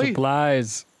 Really?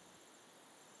 Supplies.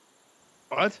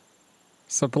 What?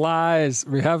 Supplies.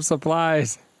 We have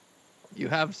supplies. You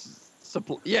have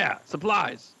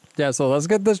supplies. Yeah, so let's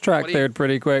get this track What do you- cleared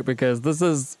pretty quick because this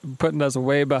is putting us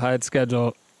way behind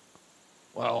schedule.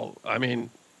 Well, I mean,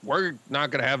 we're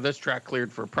not going to have this track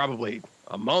cleared for probably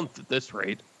a month at this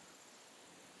rate.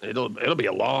 It'll be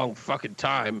a long fucking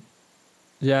time.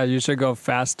 Yeah, you should go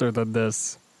faster than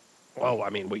this. Well, I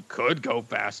mean, we could go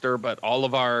faster, but all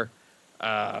of our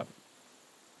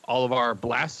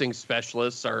blasting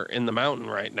specialists are in the mountain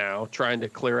right now trying to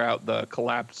clear out the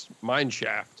collapsed mine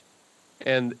shaft.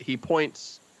 And he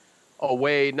points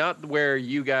away, not where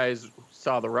you guys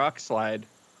saw the rock slide,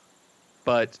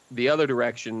 but the other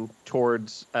direction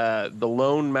towards the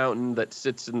lone mountain that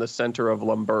sits in the center of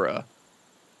Lumbura.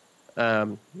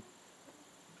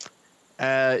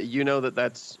 You know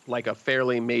that's like a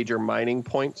fairly major mining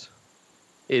point.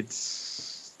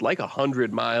 It's like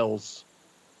 100 miles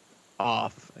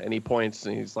off, and he points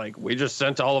and he's like, we just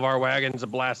sent all of our wagons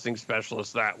of blasting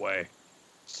specialists that way.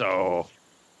 So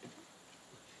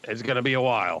it's going to be a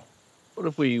while. What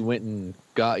if we went and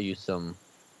got you some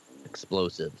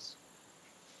explosives?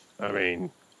 I mean,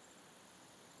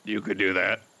 you could do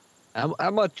that.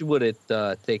 How much would it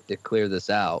take to clear this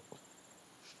out?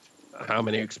 How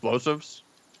many explosives?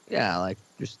 Yeah, like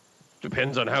just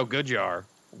Depends on how good you are.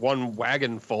 One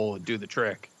wagon full would do the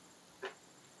trick.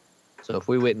 so if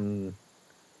we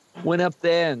went up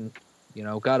there and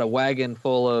got a wagon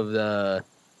full of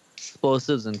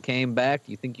explosives and came back,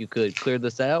 do you think you could clear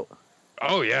this out?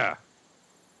 Oh, yeah.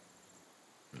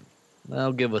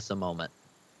 Well, give us a moment.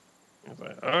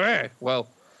 All right. Well,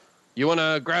 you want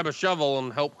to grab a shovel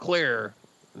and help clear,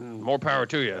 more power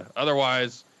to you.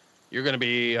 Otherwise, you're going to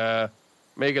be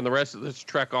making the rest of this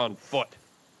trek on foot.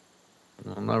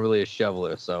 I'm not really a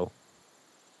shoveler, so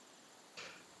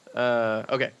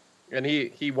Okay. And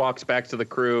he walks back to the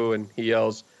crew and he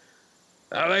yells,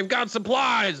 they've got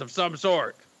supplies of some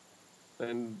sort.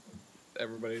 And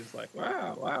everybody's like,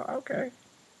 wow, okay.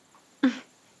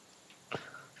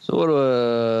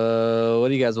 So what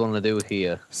do you guys want to do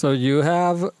here? So you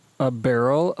have a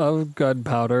barrel of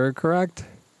gunpowder, correct?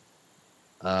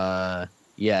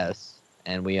 Yes,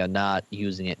 and we are not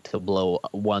using it to blow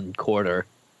 1/4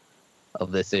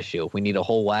 of this issue. We need a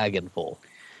whole wagon full.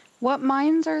 What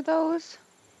mines are those?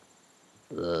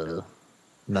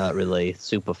 Not really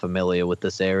super familiar with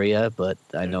this area, but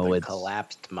I know The it's.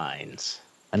 collapsed mines.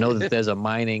 I know that there's a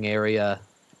mining area,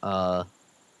 a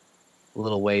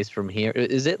little ways from here.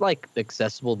 Is it like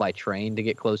accessible by train to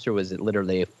get closer? Or is it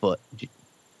literally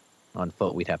on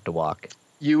foot we'd have to walk?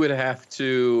 You would have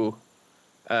to.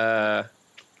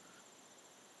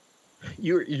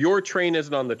 Your train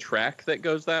isn't on the track that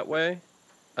goes that way,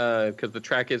 because the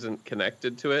track isn't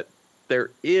connected to it.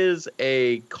 There is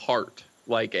a cart,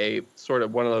 like a sort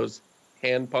of one of those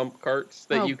hand pump carts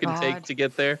that Oh, you can take God. to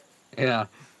get there. Yeah.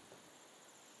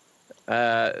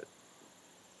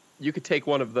 You could take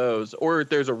one of those, or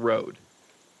there's a road.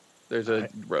 There's a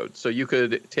road. So you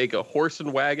could take a horse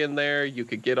and wagon there. You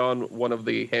could get on one of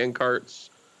the hand carts,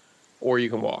 or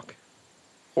you can walk.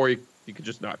 Or you could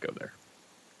just not go there.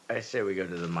 I say we go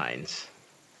to the mines.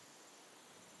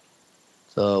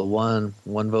 So one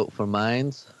vote for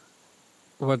mines.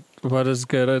 What is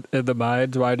good in the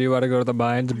mines? Why do you want to go to the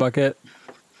mines, Bucket?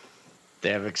 They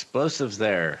have explosives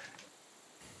there.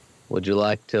 Would you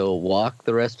like to walk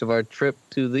the rest of our trip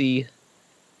to the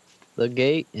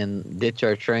gate and ditch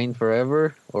our train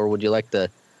forever, or would you like to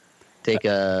take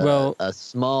a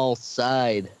small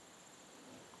side?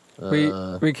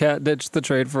 We can't ditch the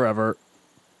trade forever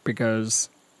because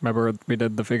remember we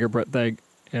did the fingerprint thing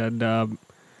and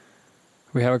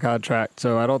we have a contract.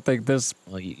 So I don't think this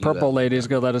well, you purple have- lady is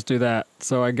gonna let us do that.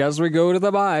 So I guess we go to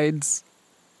the mines.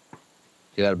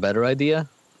 You got a better idea?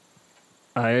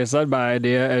 I said my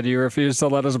idea, and you refused to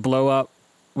let us blow up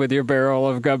with your barrel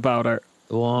of gunpowder.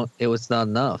 Well, it was not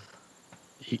enough.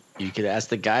 You could ask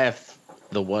the guy if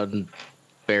the one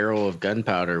barrel of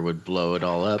gunpowder would blow it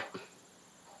all up.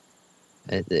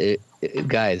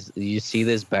 Guys, you see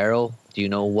this barrel? Do you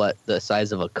know what the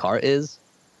size of a cart is?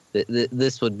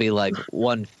 This would be like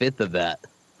 1/5 of that.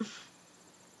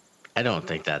 I don't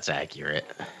think that's accurate.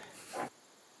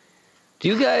 Do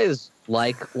you guys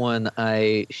like when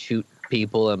I shoot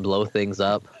people and blow things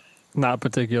up? Not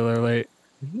particularly.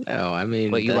 No, I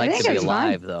mean, But you I like think to be it's fine.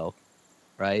 alive, though,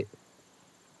 right?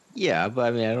 yeah, but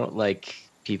I mean, I don't like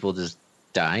people just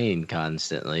dying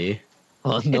constantly.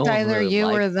 Well, It's one either really you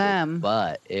or likes it, them.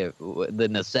 but if the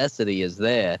necessity is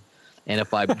there, and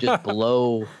if I just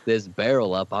blow this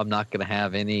barrel up, I'm not going to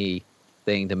have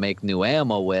anything to make new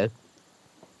ammo with.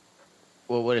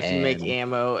 Well, what if you make And-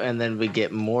 ammo and then we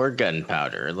get more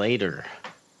gunpowder later?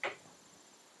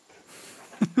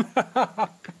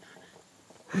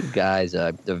 You guys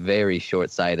are very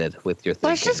short-sighted with your thinking.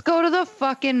 Let's just go to the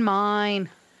fucking mine.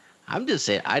 I'm just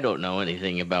saying, I don't know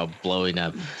anything about blowing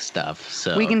up stuff,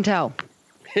 so We can tell.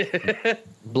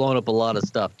 Blown up a lot of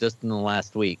stuff just in the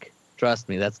last week. Trust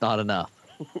me, that's not enough.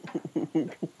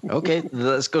 Okay,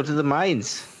 let's go to the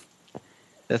mines.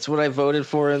 That's what I voted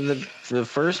for in the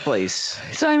first place.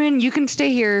 Simon, you can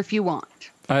stay here if you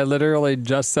want. I literally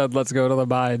just said let's go to the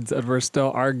mines, and we're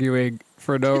still arguing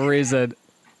for no reason.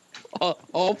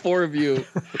 All four of you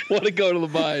want to go to the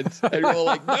mines. And you're all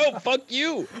like, no, fuck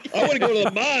you. I want to go to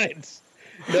the mines.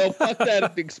 No, fuck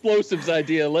that explosives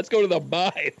idea. Let's go to the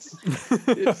mines.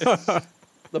 It's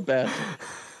the best.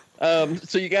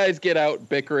 So you guys get out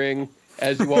bickering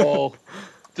as you all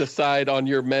decide on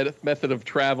your method of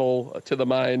travel to the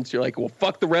mines. You're like, well,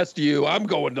 fuck the rest of you. I'm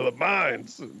going to the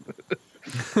mines.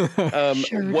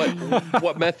 Sure.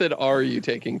 What method are you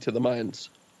taking to the mines?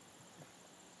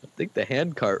 I think the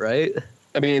hand cart, right?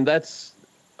 I mean, that's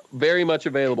very much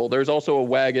available. There's also a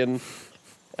wagon.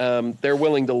 They're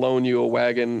willing to loan you a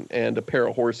wagon and a pair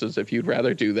of horses if you'd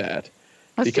rather do that.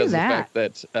 Let's because do of the that.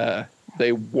 fact that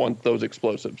they want those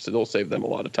explosives. It'll save them a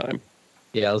lot of time.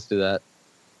 Yeah, let's do that.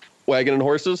 Wagon and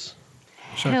horses?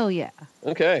 Sure. Hell yeah.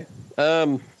 Okay.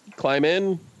 Climb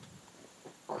in,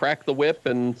 crack the whip,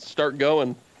 and start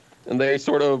going. And they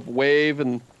sort of wave,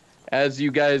 and as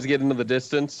you guys get into the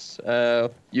distance,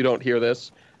 you don't hear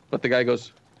this, but the guy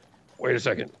goes, wait a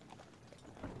second.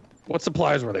 What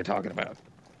supplies were they talking about?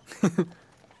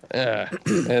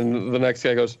 And the next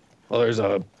guy goes, well, there's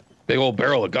a big old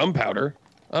barrel of gunpowder.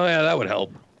 Oh, yeah, that would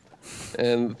help.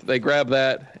 And they grab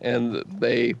that, and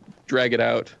they drag it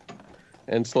out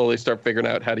and slowly start figuring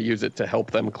out how to use it to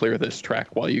help them clear this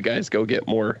track while you guys go get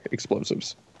more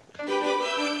explosives.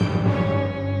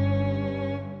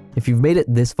 If you've made it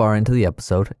this far into the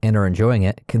episode and are enjoying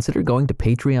it, consider going to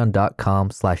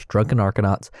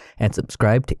patreon.com/drunkenarkanauts and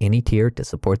subscribe to any tier to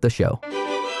support the show.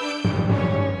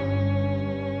 I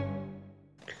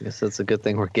guess that's a good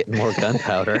thing we're getting more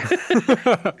gunpowder.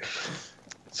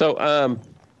 So,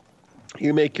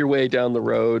 you make your way down the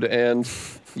road, and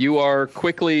you are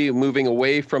quickly moving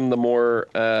away from the more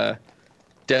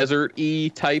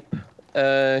desert-y type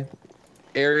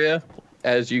area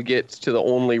as you get to the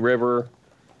Only River,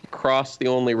 cross the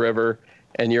Only River,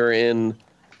 and you're in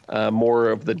more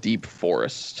of the deep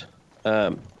forest.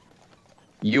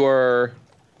 You are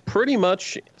pretty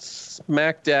much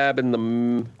smack dab in the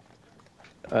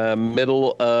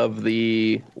middle of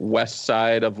the west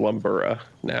side of Lumbura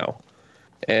now.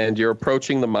 And you're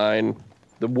approaching the mine.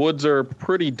 The woods are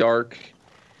pretty dark,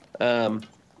 and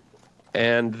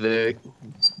the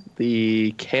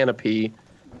canopy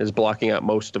is blocking out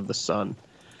most of the sun.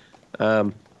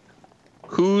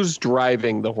 Who's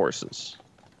driving the horses?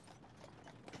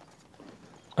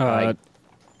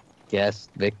 Guess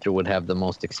Victor would have the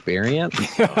most experience.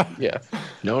 Yeah.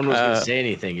 No one was going to say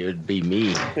anything. It would be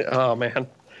me. Oh man.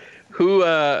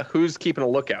 Who's keeping a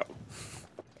lookout?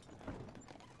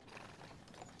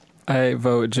 I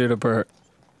vote Juniper.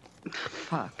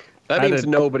 Fuck. That I means did.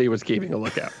 nobody was keeping a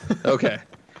lookout. Okay.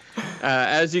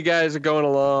 As you guys are going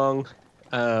along,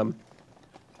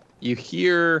 you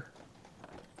hear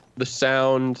the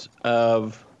sound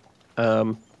of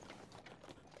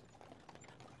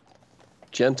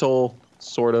gentle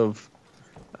sort of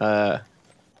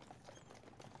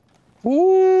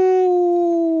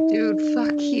woo. Dude,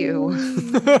 fuck you.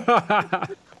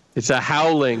 It's a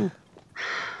howling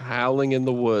in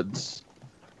the woods.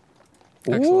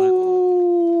 Excellent. Ooh.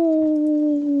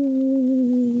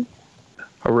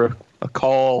 A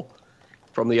call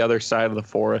from the other side of the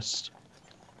forest.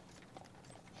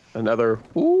 Another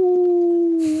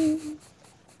ooh.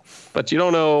 But you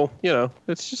don't know,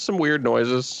 it's just some weird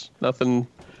noises, nothing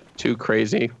too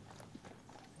crazy.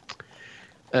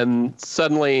 And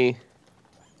suddenly,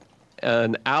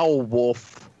 an owl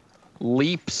wolf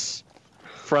leaps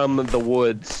from the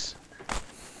woods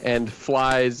and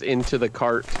flies into the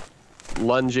cart,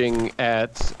 lunging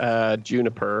at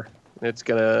Juniper. It's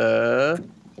gonna...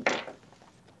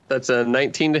 That's a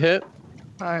 19 to hit.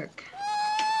 Fuck.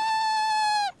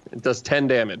 It does 10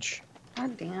 damage.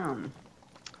 God damn.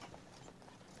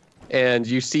 And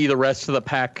you see the rest of the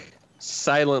pack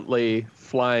silently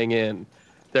flying in.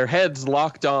 Their heads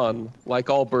locked on, like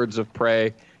all birds of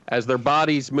prey. As their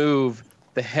bodies move,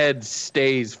 the head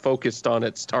stays focused on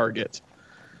its target.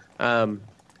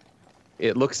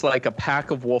 It looks like a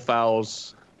pack of wolf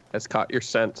owls has caught your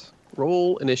scent.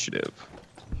 Roll initiative.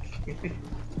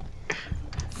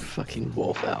 Fucking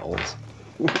wolf owls.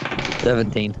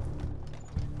 17.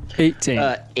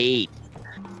 18. 8.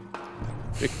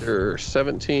 Victor,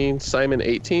 17. Simon,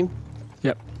 18.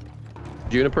 Yep.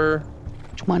 Juniper.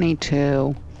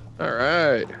 22. All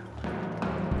right.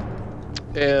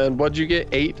 And what'd you get?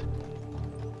 8?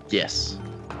 Yes.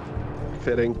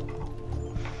 Fitting.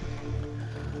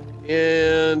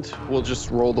 And we'll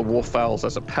just roll the wolf owls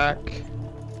as a pack.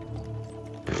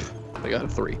 I got a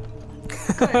 3.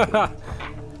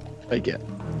 I get.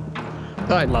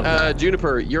 Fine. Love that.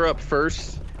 Juniper, you're up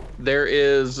first. There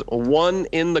is one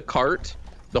in the cart.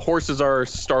 The horses are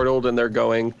startled and they're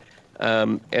going.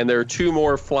 And there are 2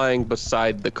 more flying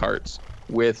beside the carts,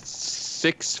 with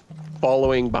 6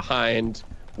 following behind,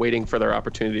 waiting for their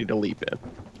opportunity to leap in.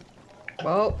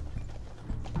 Well,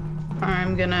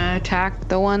 I'm gonna attack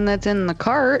the one that's in the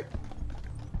cart.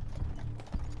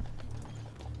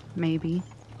 Maybe.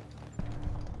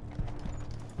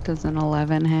 Does an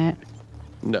 11 hit?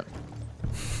 No.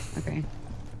 Okay.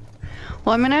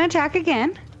 Well, I'm gonna attack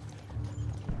again.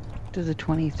 Does a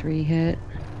 23 hit?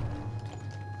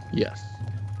 Yes.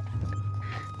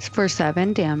 It's for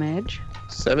 7 damage.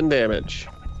 7 damage.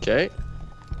 Okay.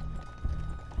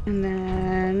 And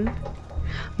then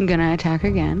I'm gonna attack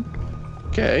again.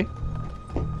 Okay.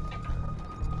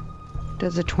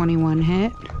 Does a 21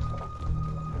 hit?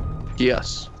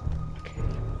 Yes.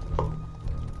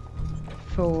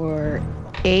 For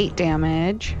 8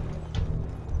 damage.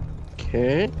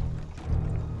 Okay.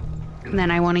 And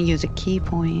then I want to use a key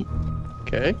point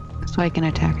Okay. so I can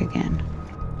attack again.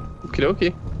 Okie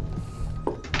dokie.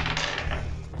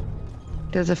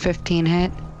 Does a 15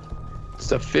 hit?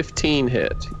 It's a 15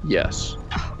 hit. Yes.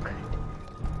 Oh, good.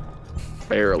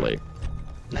 Barely.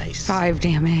 Nice. 5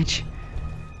 damage.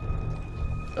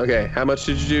 Okay. How much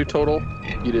did you do total?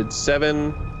 You did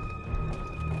 7,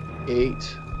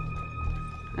 8,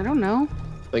 I don't know.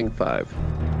 I think 5.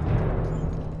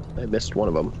 I missed one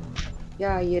of them.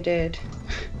 Yeah, you did.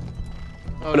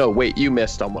 Oh, no. Wait. You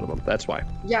missed on one of them. That's why.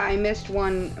 Yeah, I missed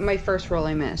one. My first roll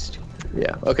I missed.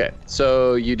 Yeah. Okay.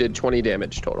 So you did 20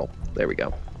 damage total. There we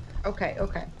go. Okay,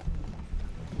 okay.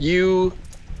 You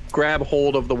grab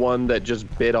hold of the one that just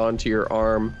bit onto your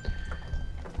arm,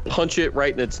 punch it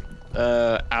right in its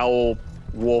owl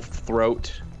wolf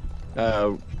throat,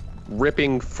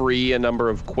 ripping free a number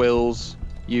of quills.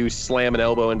 You slam an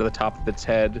elbow into the top of its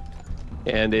head,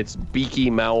 and its beaky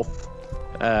mouth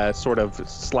sort of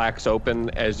slacks open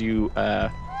as you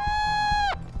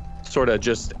sort of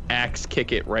just axe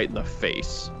kick it right in the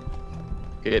face.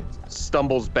 It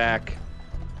stumbles back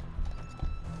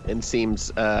and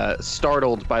seems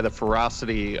startled by the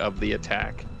ferocity of the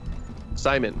attack.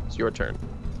 Simon, it's your turn.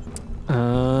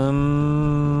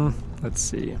 Let's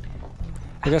see.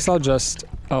 I guess I'll just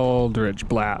Eldritch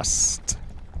Blast.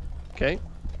 Okay.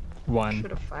 1.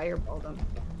 Should have fireballed him.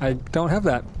 I don't have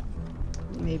that.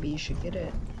 Maybe you should get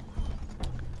it.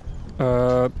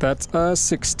 That's a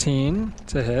 16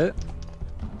 to hit,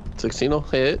 16 will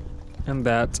hit, and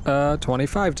that's a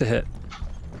 25 to hit.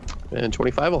 and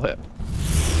 25 will hit.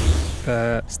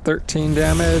 That's 13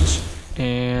 damage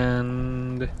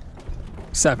and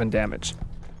 7 damage.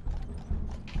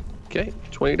 Okay,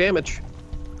 20 damage.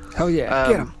 Hell yeah,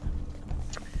 get him.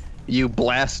 You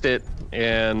blast it,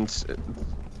 and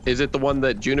is it the one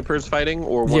that Juniper's fighting,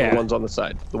 or one of Yeah. the ones on the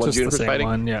side? The one Just the Juniper's same fighting?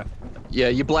 one, yeah. Yeah,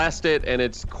 you blast it, and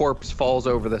its corpse falls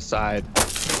over the side.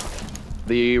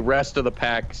 The rest of the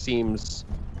pack seems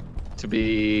to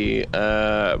be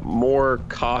more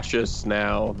cautious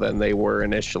now than they were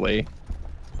initially.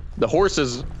 The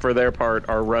horses, for their part,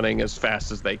 are running as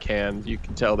fast as they can. You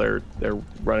can tell they're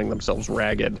running themselves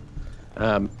ragged.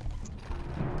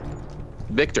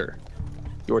 Victor,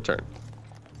 your turn.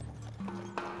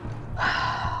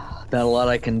 Not a lot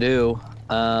I can do.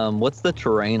 What's the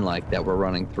terrain like that we're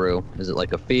running through? Is it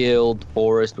like a field,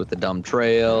 forest with a dumb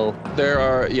trail?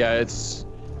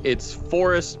 It's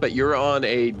forest, but you're on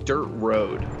a dirt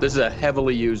road. This is a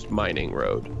heavily used mining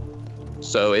road.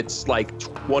 So it's like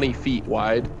 20 feet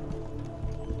wide.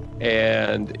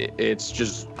 And it's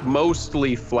just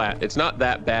mostly flat. It's not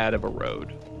that bad of a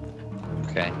road.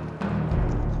 Okay.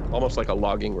 Almost like a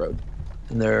logging road.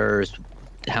 And there's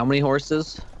how many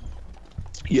horses?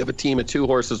 You have a team of 2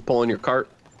 horses pulling your cart.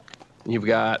 You've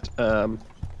got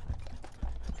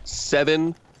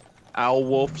 7 owl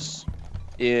wolves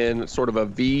in sort of a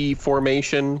V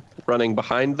formation running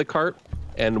behind the cart,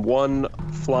 and 1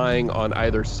 flying on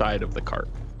either side of the cart.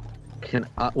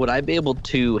 Would I be able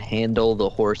to handle the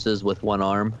horses with 1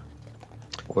 arm,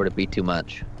 or would it be too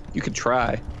much? You could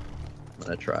try. I'm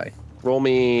gonna try. Roll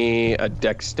me a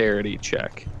dexterity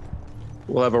check.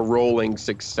 We'll have a rolling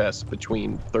success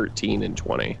between 13 and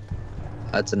 20.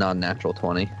 That's a non-natural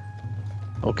 20.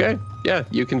 Okay, yeah,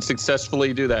 you can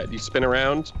successfully do that. You spin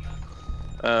around.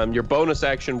 Your bonus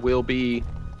action will be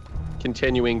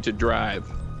continuing to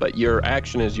drive, but your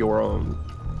action is your own.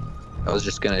 I was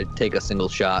just gonna take a single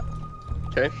shot.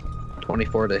 Okay,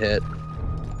 24 to hit.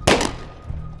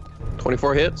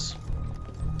 24 hits,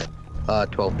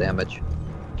 12 damage.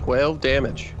 12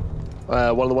 damage.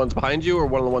 One of the ones behind you or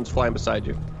one of the ones flying beside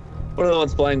you? One of the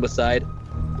ones flying beside.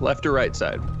 Left or right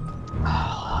side?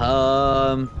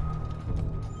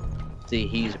 See,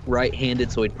 he's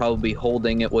right-handed, so he'd probably be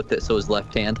holding it with it, so his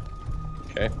left hand.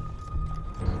 Okay.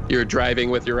 You're driving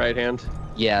with your right hand?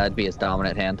 Yeah, it'd be his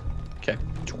dominant hand. Okay,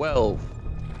 12.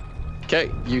 Okay,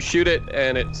 you shoot it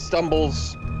and it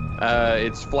stumbles.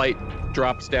 Its flight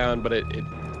drops down, but it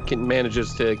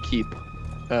manages to keep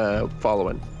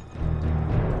following.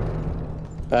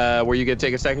 Were you gonna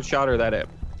take a second shot or that it?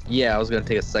 Yeah, I was gonna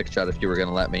take a second shot if you were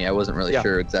gonna let me. I wasn't really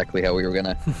sure exactly how we were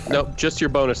gonna. Nope, just your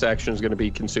bonus action is gonna be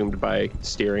consumed by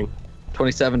steering.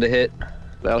 27 to hit.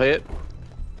 That'll hit.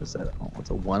 Is that? Oh, what's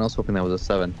a 1? I was hoping that was a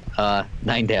 7.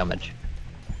 9 damage.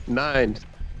 9.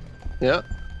 Yeah.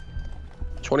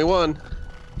 21.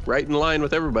 Right in line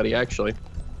with everybody, actually.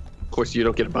 Of course, you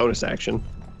don't get a bonus action.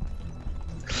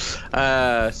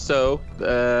 That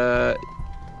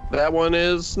one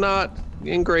is not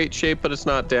in great shape, but it's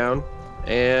not down.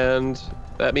 And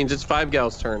that means it's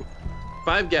 5-Gal's turn.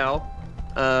 5-Gal,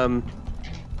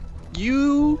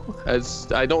 as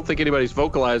I don't think anybody's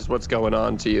vocalized what's going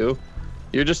on to you.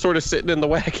 You're just sort of sitting in the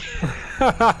wagon.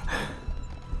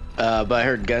 But I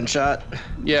heard gunshot.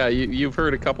 Yeah, you've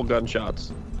heard a couple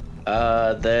gunshots.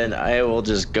 Then I will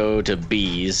just go to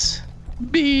bees.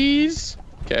 Bees!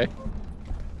 Okay.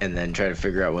 And then try to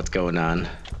figure out what's going on.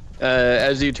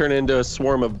 As you turn into a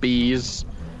swarm of bees,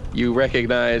 you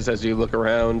recognize as you look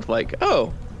around, like,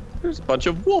 oh, there's a bunch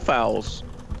of wolf owls.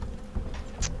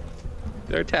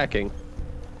 They're attacking.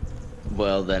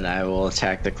 Well, then I will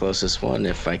attack the closest one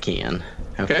if I can.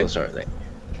 How close are they?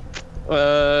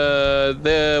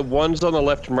 The ones on the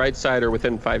left and right side are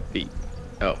within 5 feet.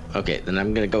 Oh, okay. Then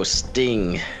I'm gonna go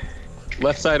sting.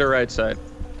 Left side or right side?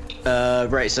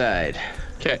 Right side.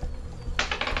 Okay.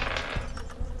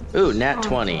 Ooh, nat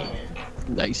 20.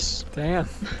 Nice. Damn.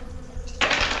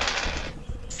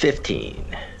 15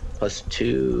 plus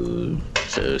 2,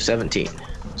 so 17.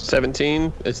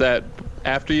 17? Is that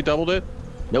after you doubled it?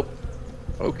 Nope.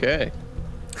 Okay.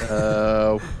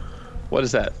 What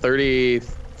is that?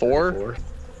 34?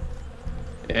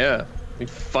 Yeah. We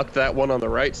fucked that one on the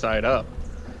right side up.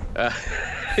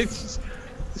 It's just,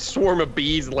 a swarm of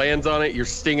bees lands on it. You're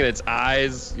stinging its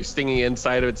eyes. You're stinging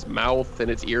inside of its mouth and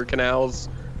its ear canals.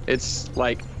 It's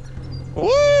like,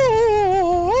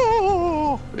 whoa!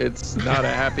 It's not a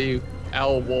happy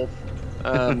owl wolf.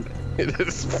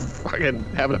 It's fucking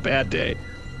having a bad day.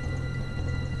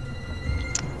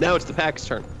 Now it's the pack's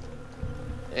turn.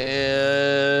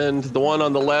 And the one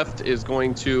on the left is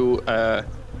going to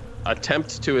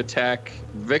attempt to attack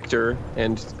Victor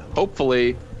and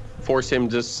hopefully force him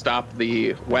to stop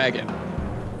the wagon.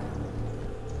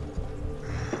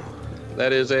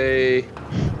 That is a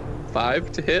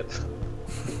 5 to hit.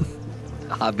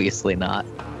 Obviously not.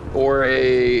 Or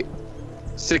a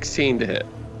 16 to hit.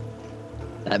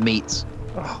 That meets.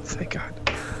 Oh, thank God.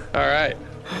 All right.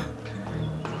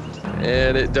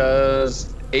 And it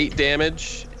does 8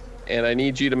 damage, and I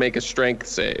need you to make a strength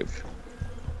save.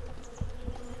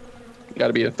 You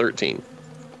gotta be a 13.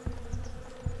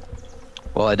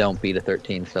 Well, I don't beat a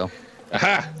 13, so.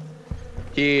 Aha!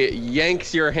 He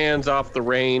yanks your hands off the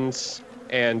reins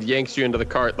and yanks you into the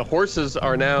cart. The horses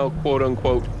are now, quote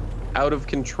unquote, out of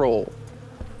control,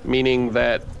 meaning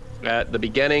that at the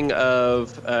beginning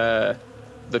of the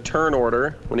turn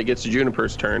order, when it gets to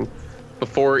Juniper's turn,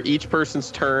 before each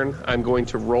person's turn, I'm going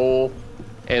to roll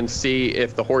and see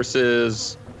if the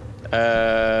horses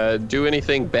do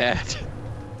anything bad.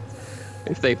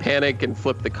 If they panic and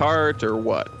flip the cart or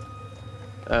what.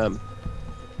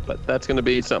 But that's going to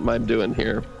be something I'm doing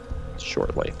here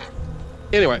shortly.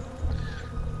 Anyway,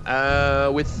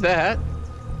 with that,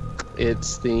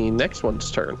 it's the next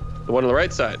one's turn. The one on the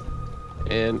right side.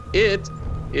 And it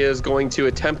is going to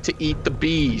attempt to eat the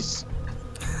bees.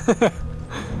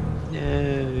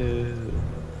 No.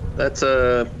 That's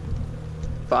a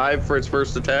 5 for its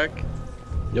first attack.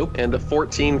 Nope. And a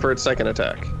 14 for its second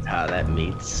attack. Ah, that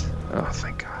meets. Oh,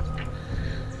 thank God.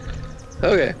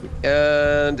 Okay,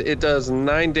 and it does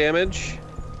 9 damage.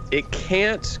 It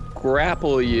can't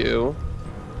grapple you,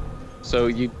 so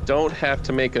you don't have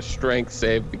to make a strength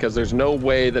save because there's no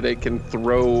way that it can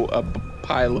throw a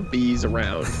pile of bees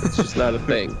around. It's just not a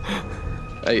thing.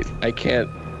 I can't.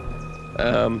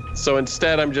 So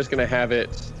instead, I'm just gonna have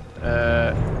it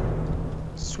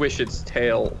swish its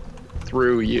tail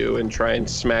through you and try and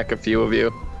smack a few of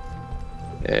you.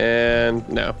 And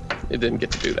no, it didn't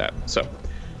get to do that. So,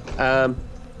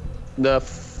 the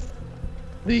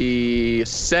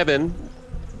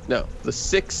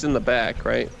 6 in the back,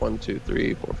 right? 1, 2,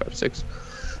 3, 4, 5, 6.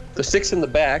 The 6 in the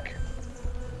back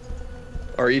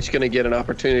are each going to get an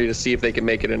opportunity to see if they can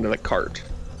make it into the cart.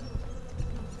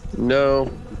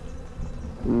 No.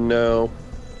 No.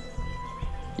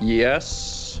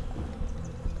 Yes.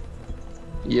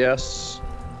 Yes.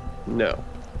 No.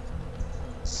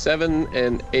 7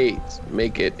 and 8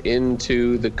 make it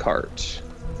into the cart.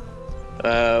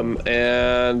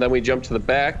 And then we jump to the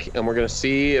back, and we're going to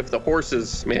see if the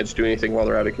horses manage to do anything while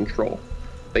they're out of control.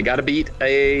 They got to beat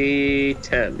a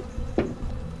 10.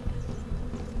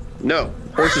 No,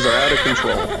 horses are out of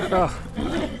control. Oh,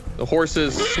 The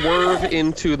horses swerve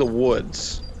into the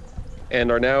woods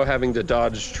and are now having to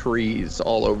dodge trees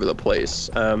all over the place.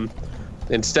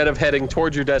 Instead of heading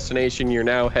towards your destination, you're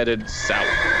now headed south.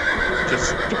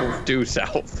 Just due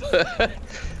south.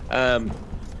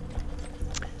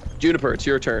 Juniper, it's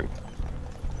your turn.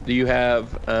 Do you have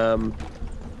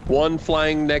one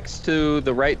flying next to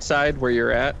the right side where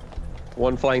you're at,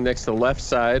 one flying next to the left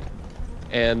side,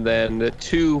 and then the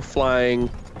 2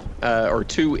 flying, or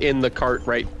 2 in the cart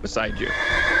right beside you?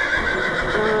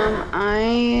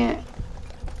 I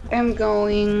am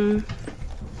going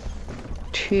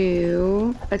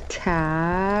to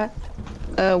attack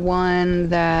one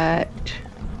that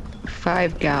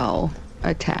 5 gal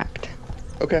attacked.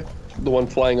 Okay. The one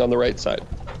flying on the right side.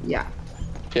 Yeah.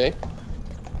 Okay.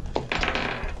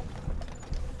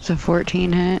 So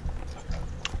 14 hit.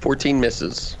 14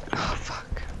 misses. Oh,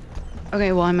 fuck.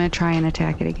 Okay, well, I'm going to try and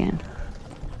attack it again.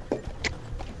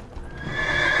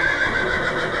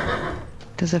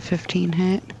 Does a 15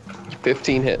 hit?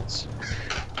 15 hits.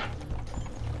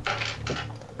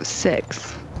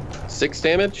 6. 6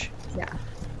 damage? Yeah.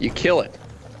 You kill it.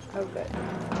 Okay.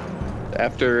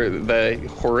 After the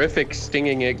horrific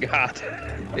stinging it got,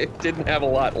 it didn't have a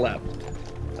lot left.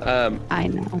 I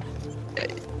know.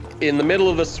 In the middle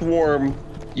of the swarm,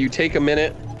 you take a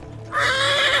minute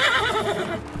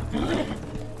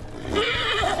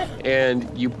and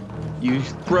you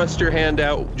thrust your hand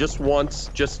out just once,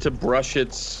 just to brush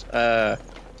its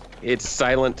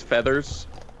silent feathers,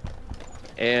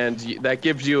 and that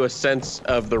gives you a sense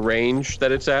of the range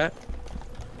that it's at.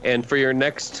 And for your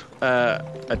next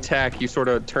attack, you sort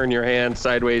of turn your hand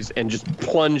sideways and just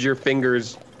plunge your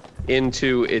fingers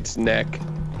into its neck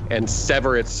and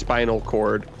sever its spinal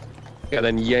cord, and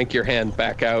then yank your hand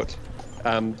back out,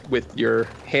 with your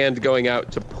hand going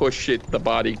out to push the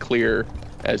body clear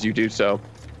as you do so.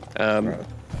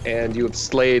 And you have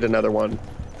slayed another one.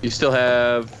 You still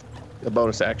have a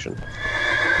bonus action.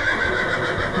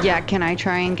 Yeah, can I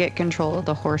try and get control of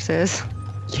the horses?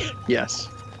 Yes.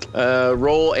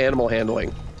 Roll animal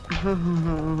handling.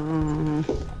 You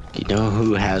know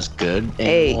who has good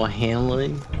animal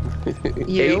handling?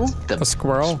 You? The a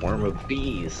squirrel? swarm of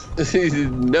bees.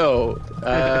 No,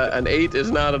 an 8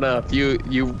 is not enough.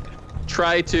 You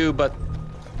try to, but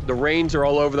the reins are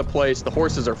all over the place. The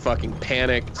horses are fucking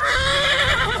panicked.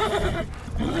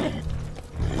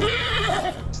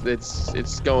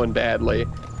 It's going badly.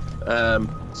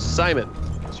 Simon,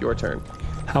 it's your turn.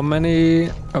 how many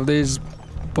of these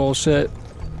bullshit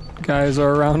guys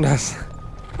are around us?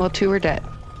 Well, 2 are dead.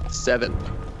 7.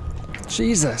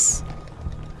 Jesus.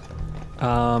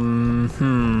 Well,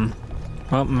 I'm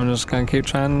just gonna keep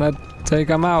trying to take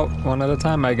them out one at a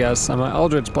time, I guess. I'm an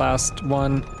Eldritch Blast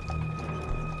one.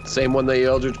 Same one that you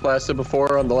Eldritch Blasted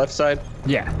before on the left side?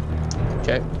 Yeah.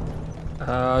 Okay,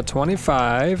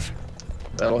 25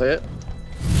 that'll hit.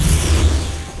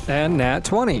 and nat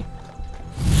 20.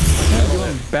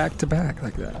 back to back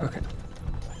like that. Okay.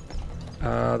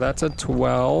 That's a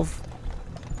 12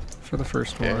 for the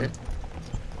first one.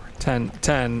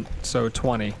 10, so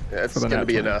 20. That's for the going to nat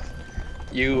be 20. enough.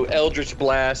 You Eldritch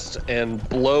Blast and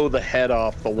blow the head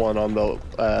off the one on the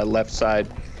left side.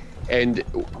 And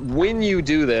when you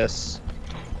do this,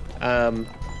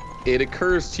 it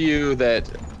occurs to you that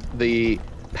the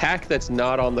pack that's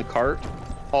not on the cart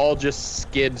all just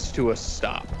skids to a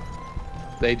stop.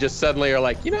 They just suddenly are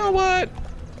like, you know what?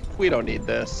 We don't need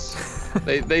this.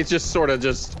 they just sort of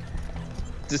just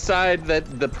decide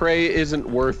that the prey isn't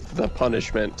worth the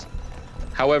punishment.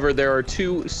 However, there are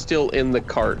two still in the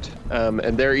cart,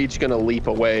 and they're each going to leap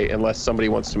away unless somebody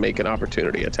wants to make an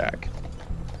opportunity attack.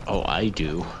 Oh, I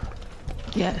do.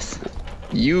 Yes.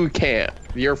 You can't.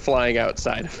 You're flying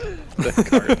outside of the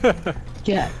cart.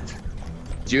 Yes.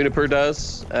 Juniper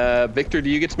does. Victor, do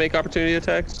you get to make opportunity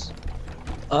attacks?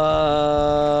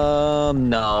 No,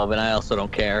 but I also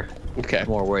don't care. Okay. I'm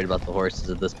more worried about the horses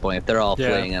at this point. If they're all Yeah.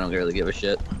 fleeing, I don't really give a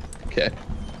shit. Okay.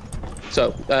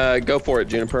 So, go for it,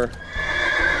 Juniper.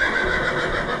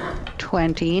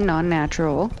 20,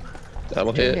 non-natural.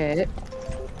 That'll To hit. hit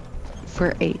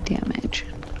for 8 damage.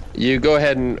 You go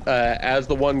ahead and, as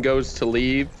the one goes to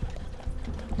leave,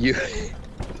 you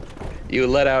you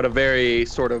let out a very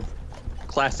sort of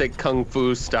classic kung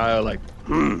fu style, like,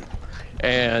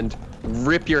 and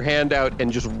rip your hand out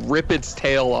and just rip its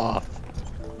tail off,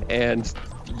 and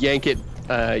yank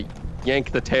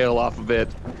the tail off of it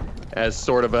as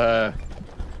sort of a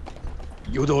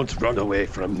 "you don't run away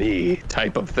from me"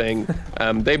 type of thing.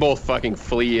 They both fucking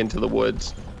flee into the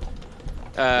woods.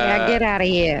 Yeah, get out of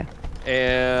here.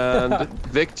 And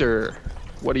Victor,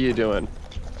 what are you doing?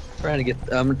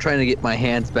 I'm trying to get my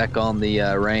hands back on the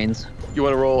reins. You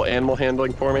want to roll animal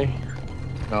handling for me?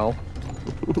 No.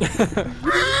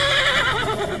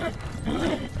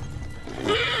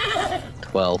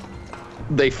 12.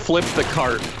 They flip the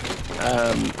cart,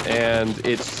 and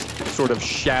it sort of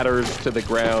shatters to the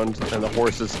ground, and the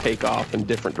horses take off in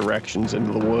different directions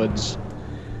into the woods.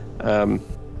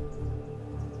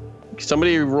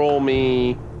 Somebody roll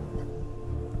me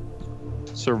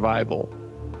survival.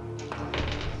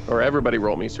 Or everybody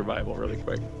roll me survival really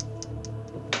quick.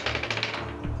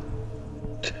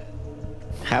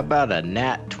 How about a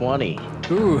nat 20?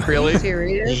 Ooh, Really?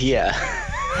 Serious? Yeah.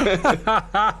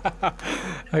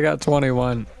 I got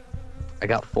 21. I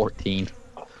got 14.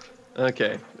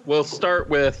 Okay. We'll start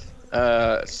with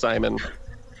Simon.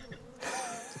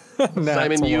 Nat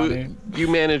Simon, 20. you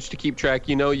managed to keep track.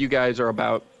 You know you guys are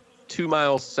about 2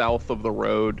 miles south of the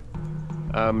road.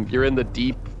 You're in the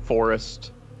deep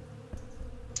forest.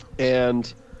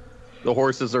 And the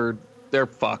horses they're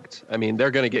fucked. I mean,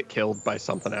 they're going to get killed by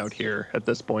something out here at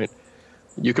this point.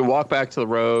 You can walk back to the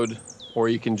road, or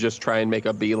you can just try and make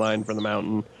a beeline for the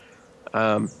mountain.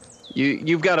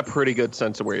 You've got a pretty good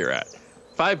sense of where you're at.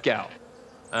 5 Gal.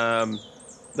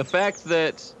 The fact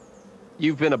that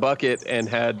you've been a bucket and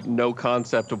had no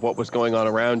concept of what was going on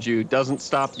around you doesn't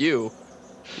stop you.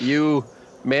 You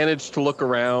managed to look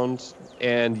around,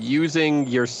 and using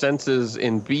your senses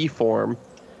in bee form,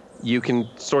 you can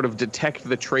sort of detect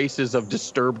the traces of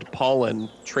disturbed pollen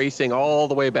tracing all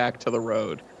the way back to the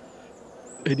road.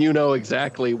 And you know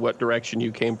exactly what direction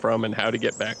you came from and how to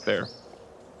get back there.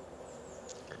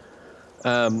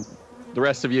 The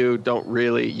rest of you don't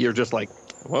really, you're just like,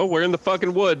 well, we're in the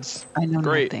fucking woods. I know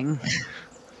Great. nothing.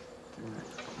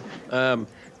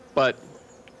 But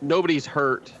nobody's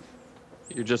hurt.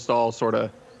 You're just all sort of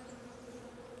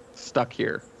stuck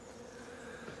here.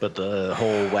 But the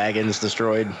whole wagon's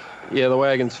destroyed. Yeah, the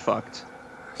wagon's fucked.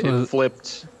 So- It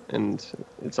flipped, and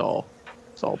it's all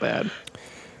bad.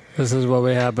 This is what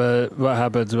what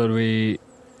happens when we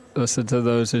listen to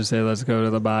those who say, let's go to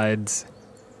the mines.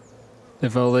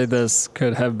 If only this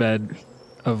could have been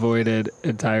avoided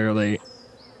entirely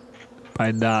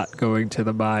by not going to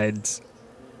the mines.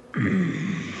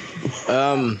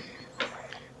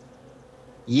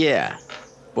 Yeah.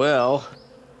 Well,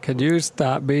 Can you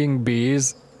stop being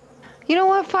bees? You know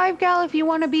what, 5 Gal? If you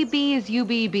want to be bees, you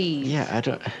be bees. yeah,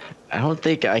 I don't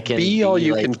think I can Be all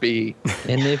you like, can be.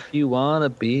 And if you want to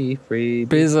be free,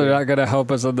 Bees are not going to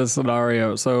help us in this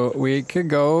scenario, so we could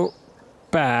go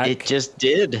back. It just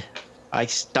did. I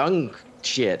stung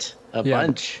shit a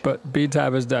bunch. But bee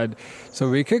time is done. So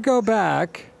we could go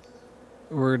back.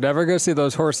 We're never going to see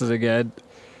those horses again.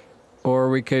 Or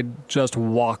we could just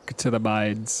walk to the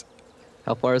mines.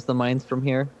 How far is the mines from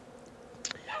here?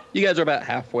 You guys are about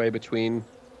halfway between.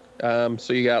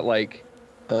 So you got like,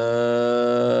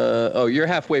 you're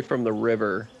halfway from the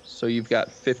river. So you've got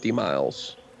 50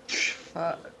 miles.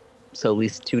 So at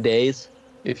least 2 days.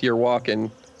 If you're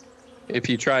walking, If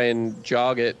you try and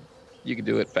jog it, you can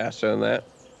do it faster than that.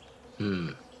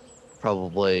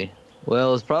 Probably.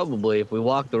 Well, it's probably if we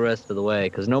walk the rest of the way,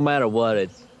 because no matter what,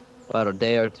 it's about a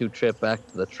day or two trip back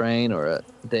to the train or a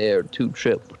day or two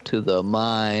trip to the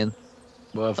mine.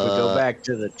 Well, if we go back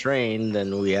to the train,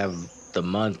 then we have the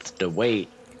month to wait.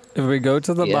 If we go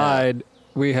to the Yeah. mine,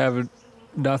 we have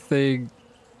nothing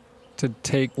to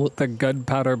take the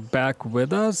gunpowder back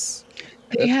with us.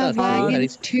 They have not true.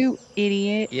 wagons too,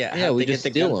 idiot. Yeah, Yeah, how'd we they just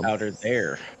get the steal 'em. gunpowder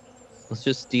there. Let's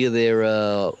just steal their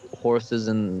horses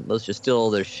and let's just steal all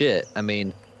their shit. I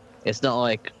mean, it's not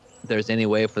like there's any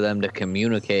way for them to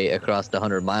communicate across the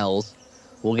 100 miles.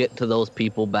 We'll get to those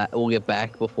people back. We'll get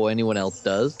back before anyone else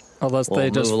does. Unless We'll they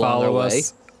move just along our follow way.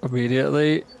 us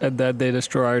immediately and then they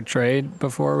destroy our train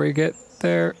before we get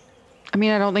there. I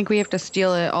mean, I don't think we have to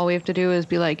steal it. All we have to do is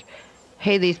be like,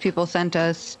 hey, these people sent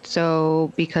us,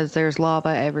 so because there's lava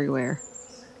everywhere.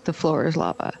 The floor is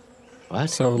lava. What?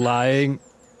 So lying.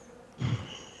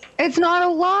 It's not a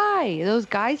lie. Those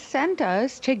guys sent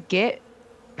us to get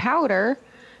powder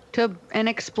and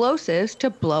explosives to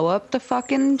blow up the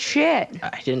fucking shit.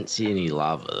 I didn't see any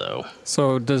lava though.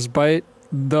 So despite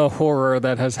the horror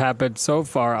that has happened so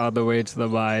far on the way to the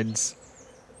mines,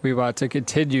 we want to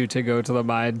continue to go to the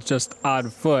mines just on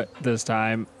foot this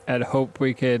time and hope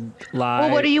we can lie.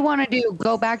 Well, what do you want to do?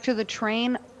 Go back to the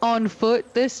train on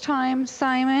foot this time,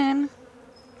 Simon?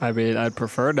 I mean, I'd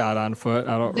prefer not on foot.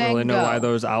 I don't Then really know why go.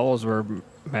 those owls were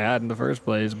mad in the first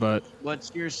place, but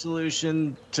What's your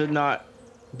solution to not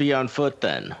be on foot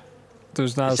then?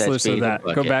 there's not a Besides solution to being a that.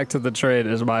 Go bucket. back to the train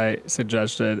is my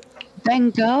suggestion. Then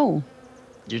go.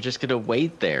 You're just gonna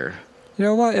wait there. You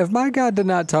know what? If my God did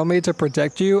not tell me to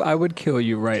protect you, I would kill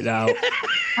you right now.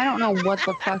 I don't know what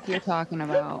the fuck you're talking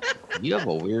about. You have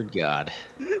a weird god.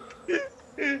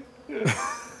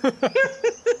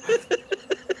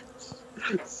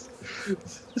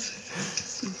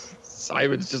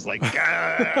 Simon's just like,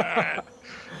 "Gah."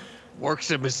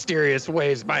 Works in mysterious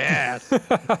ways, my ass.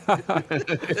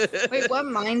 Wait, what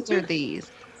mines are these?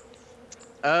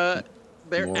 They're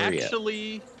Moria.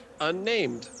 actually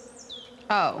unnamed.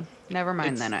 Oh, never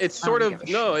mind It's, then. it's I sort don't of give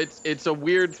a no, shit. it's a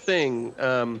weird thing.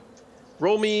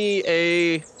 Roll me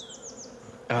a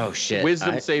Oh shit.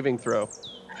 wisdom saving throw.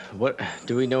 What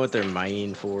do we know what they're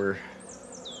mining for?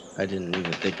 I didn't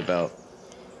even think about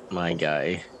my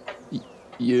guy.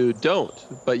 You don't,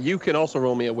 but you can also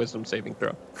roll me a wisdom saving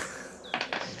throw.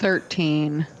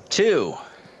 13. 2.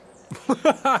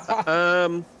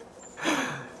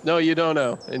 No, you don't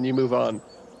know, and you move on.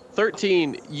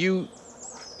 13, you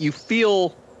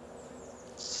feel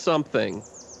something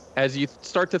as you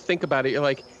start to think about it. You're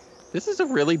like, this is a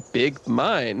really big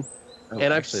mine,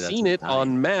 and I've seen it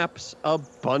on maps a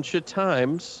bunch of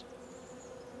times.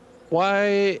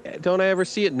 Why don't I ever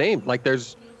see it named? Like,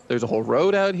 there's a whole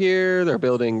road out here. They're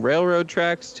building railroad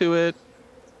tracks to it.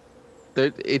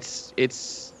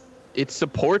 It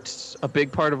supports a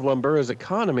big part of Lumbura's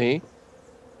economy.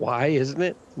 Why isn't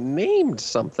it named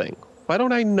something? Why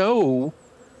don't I know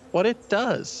what it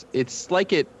does? It's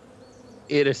like it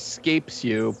escapes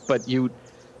you, but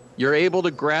you're able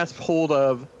to grasp hold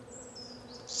of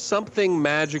something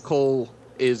magical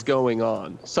is going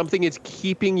on. Something is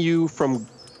keeping you from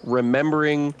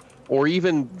remembering or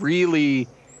even really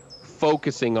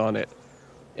focusing on it.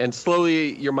 And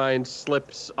slowly your mind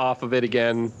slips off of it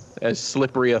again, as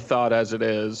slippery a thought as it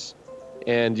is.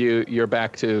 And you're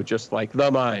back to just like the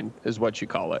mine is what you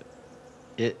call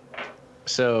it.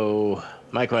 So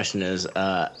my question is,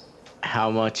 how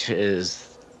much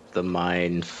is the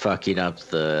mine fucking up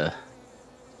the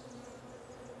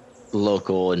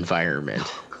local environment?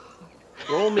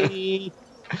 Roll me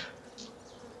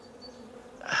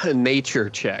a nature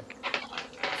check.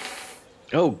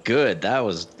 Oh, good. That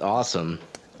was awesome.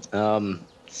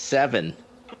 7.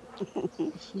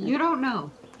 You don't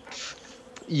know.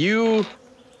 You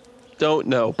don't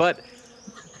know, but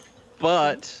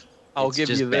I'll It's give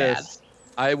just you this.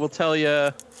 I will tell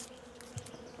you,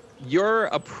 you're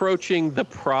approaching the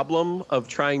problem of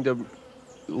trying to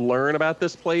learn about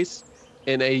this place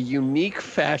in a unique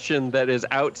fashion that is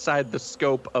outside the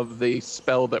scope of the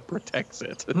spell that protects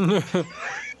it.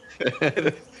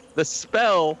 The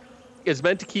spell is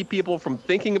meant to keep people from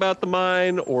thinking about the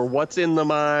mine or what's in the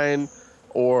mine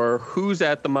or who's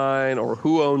at the mine or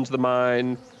who owns the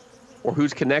mine or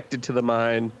who's connected to the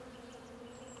mine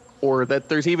or that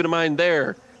there's even a mine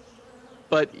there.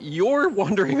 But you're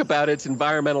wondering about its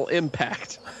environmental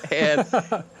impact, and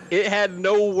it had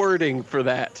no wording for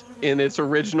that in its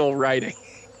original writing.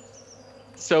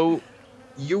 So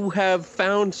you have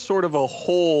found sort of a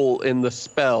hole in the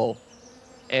spell,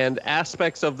 and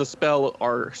aspects of the spell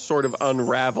are sort of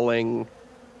unraveling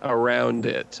around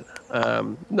it.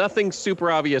 Nothing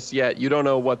super obvious yet. You don't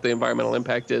know what the environmental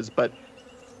impact is, but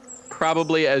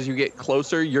probably as you get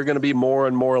closer, you're going to be more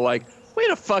and more like, wait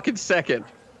a fucking second.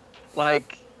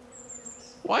 Like,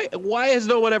 why has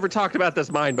no one ever talked about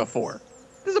this mine before?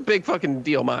 This is a big fucking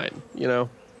deal mine, you know?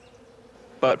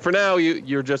 But for now,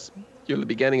 you're the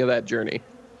beginning of that journey.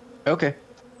 Okay.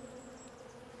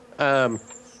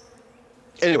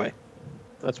 Anyway,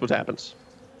 that's what happens.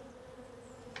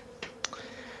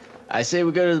 I say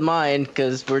we go to the mine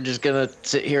because we're just gonna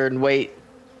sit here and wait,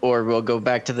 or we'll go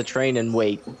back to the train and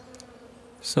wait.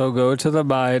 So go to the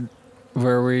mine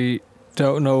where we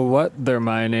don't know what they're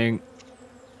mining,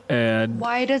 and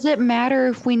Why does it matter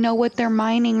if we know what they're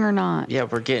mining or not? Yeah,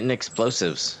 we're getting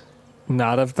explosives.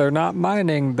 not if they're not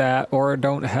mining that or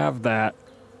don't have that.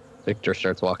 Victor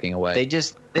starts walking away. They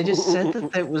just said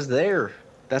that it was there.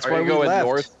 That's Are why you we going left.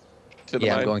 north to the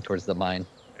yeah, mine? I'm going towards the mine.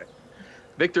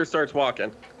 Victor starts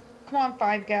walking. Come on,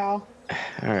 5 gal.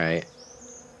 All right.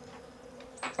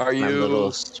 Are My you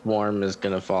little swarm is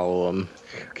gonna follow him.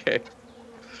 okay?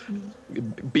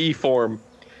 B form.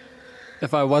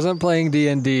 If I wasn't playing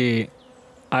D&D,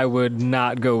 I would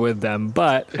not go with them.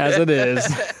 But as it is,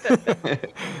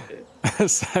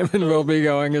 Simon will be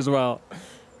going as well.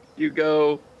 You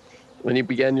go when you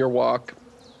begin your walk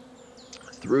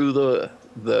through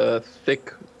the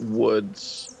thick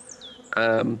woods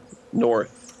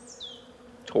north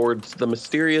towards the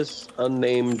mysterious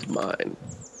unnamed mine.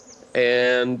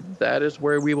 And that is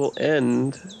where we will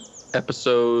end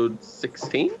episode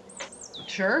 16.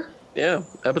 Sure. Yeah,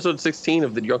 episode 16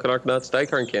 of the Drunken Arcanauts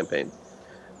Daikarn campaign.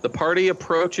 The party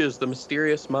approaches the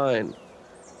mysterious mine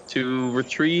to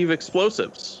retrieve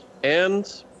explosives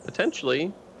and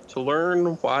potentially to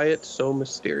learn why it's so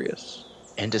mysterious.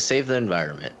 And to save the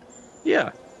environment.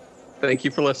 Yeah. Thank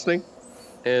you for listening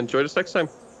and join us next time.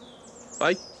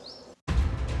 Bye.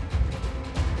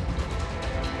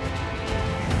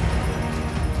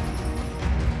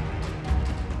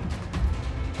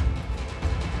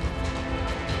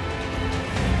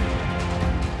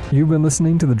 You've been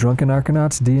listening to the Drunken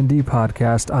Arcanauts D&D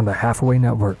podcast on the Halfway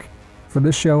Network. For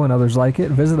this show and others like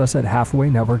it, visit us at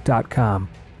halfwaynetwork.com.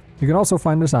 You can also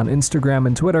find us on Instagram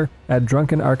and Twitter at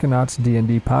Drunken Arcanauts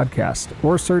D&D podcast,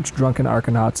 or search Drunken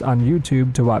Arcanauts on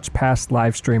YouTube to watch past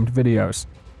live-streamed videos.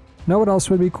 Know what else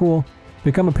would be cool?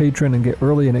 Become a patron and get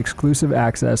early and exclusive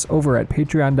access over at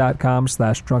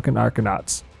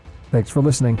patreon.com/drunkenarcanauts. Thanks for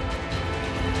listening.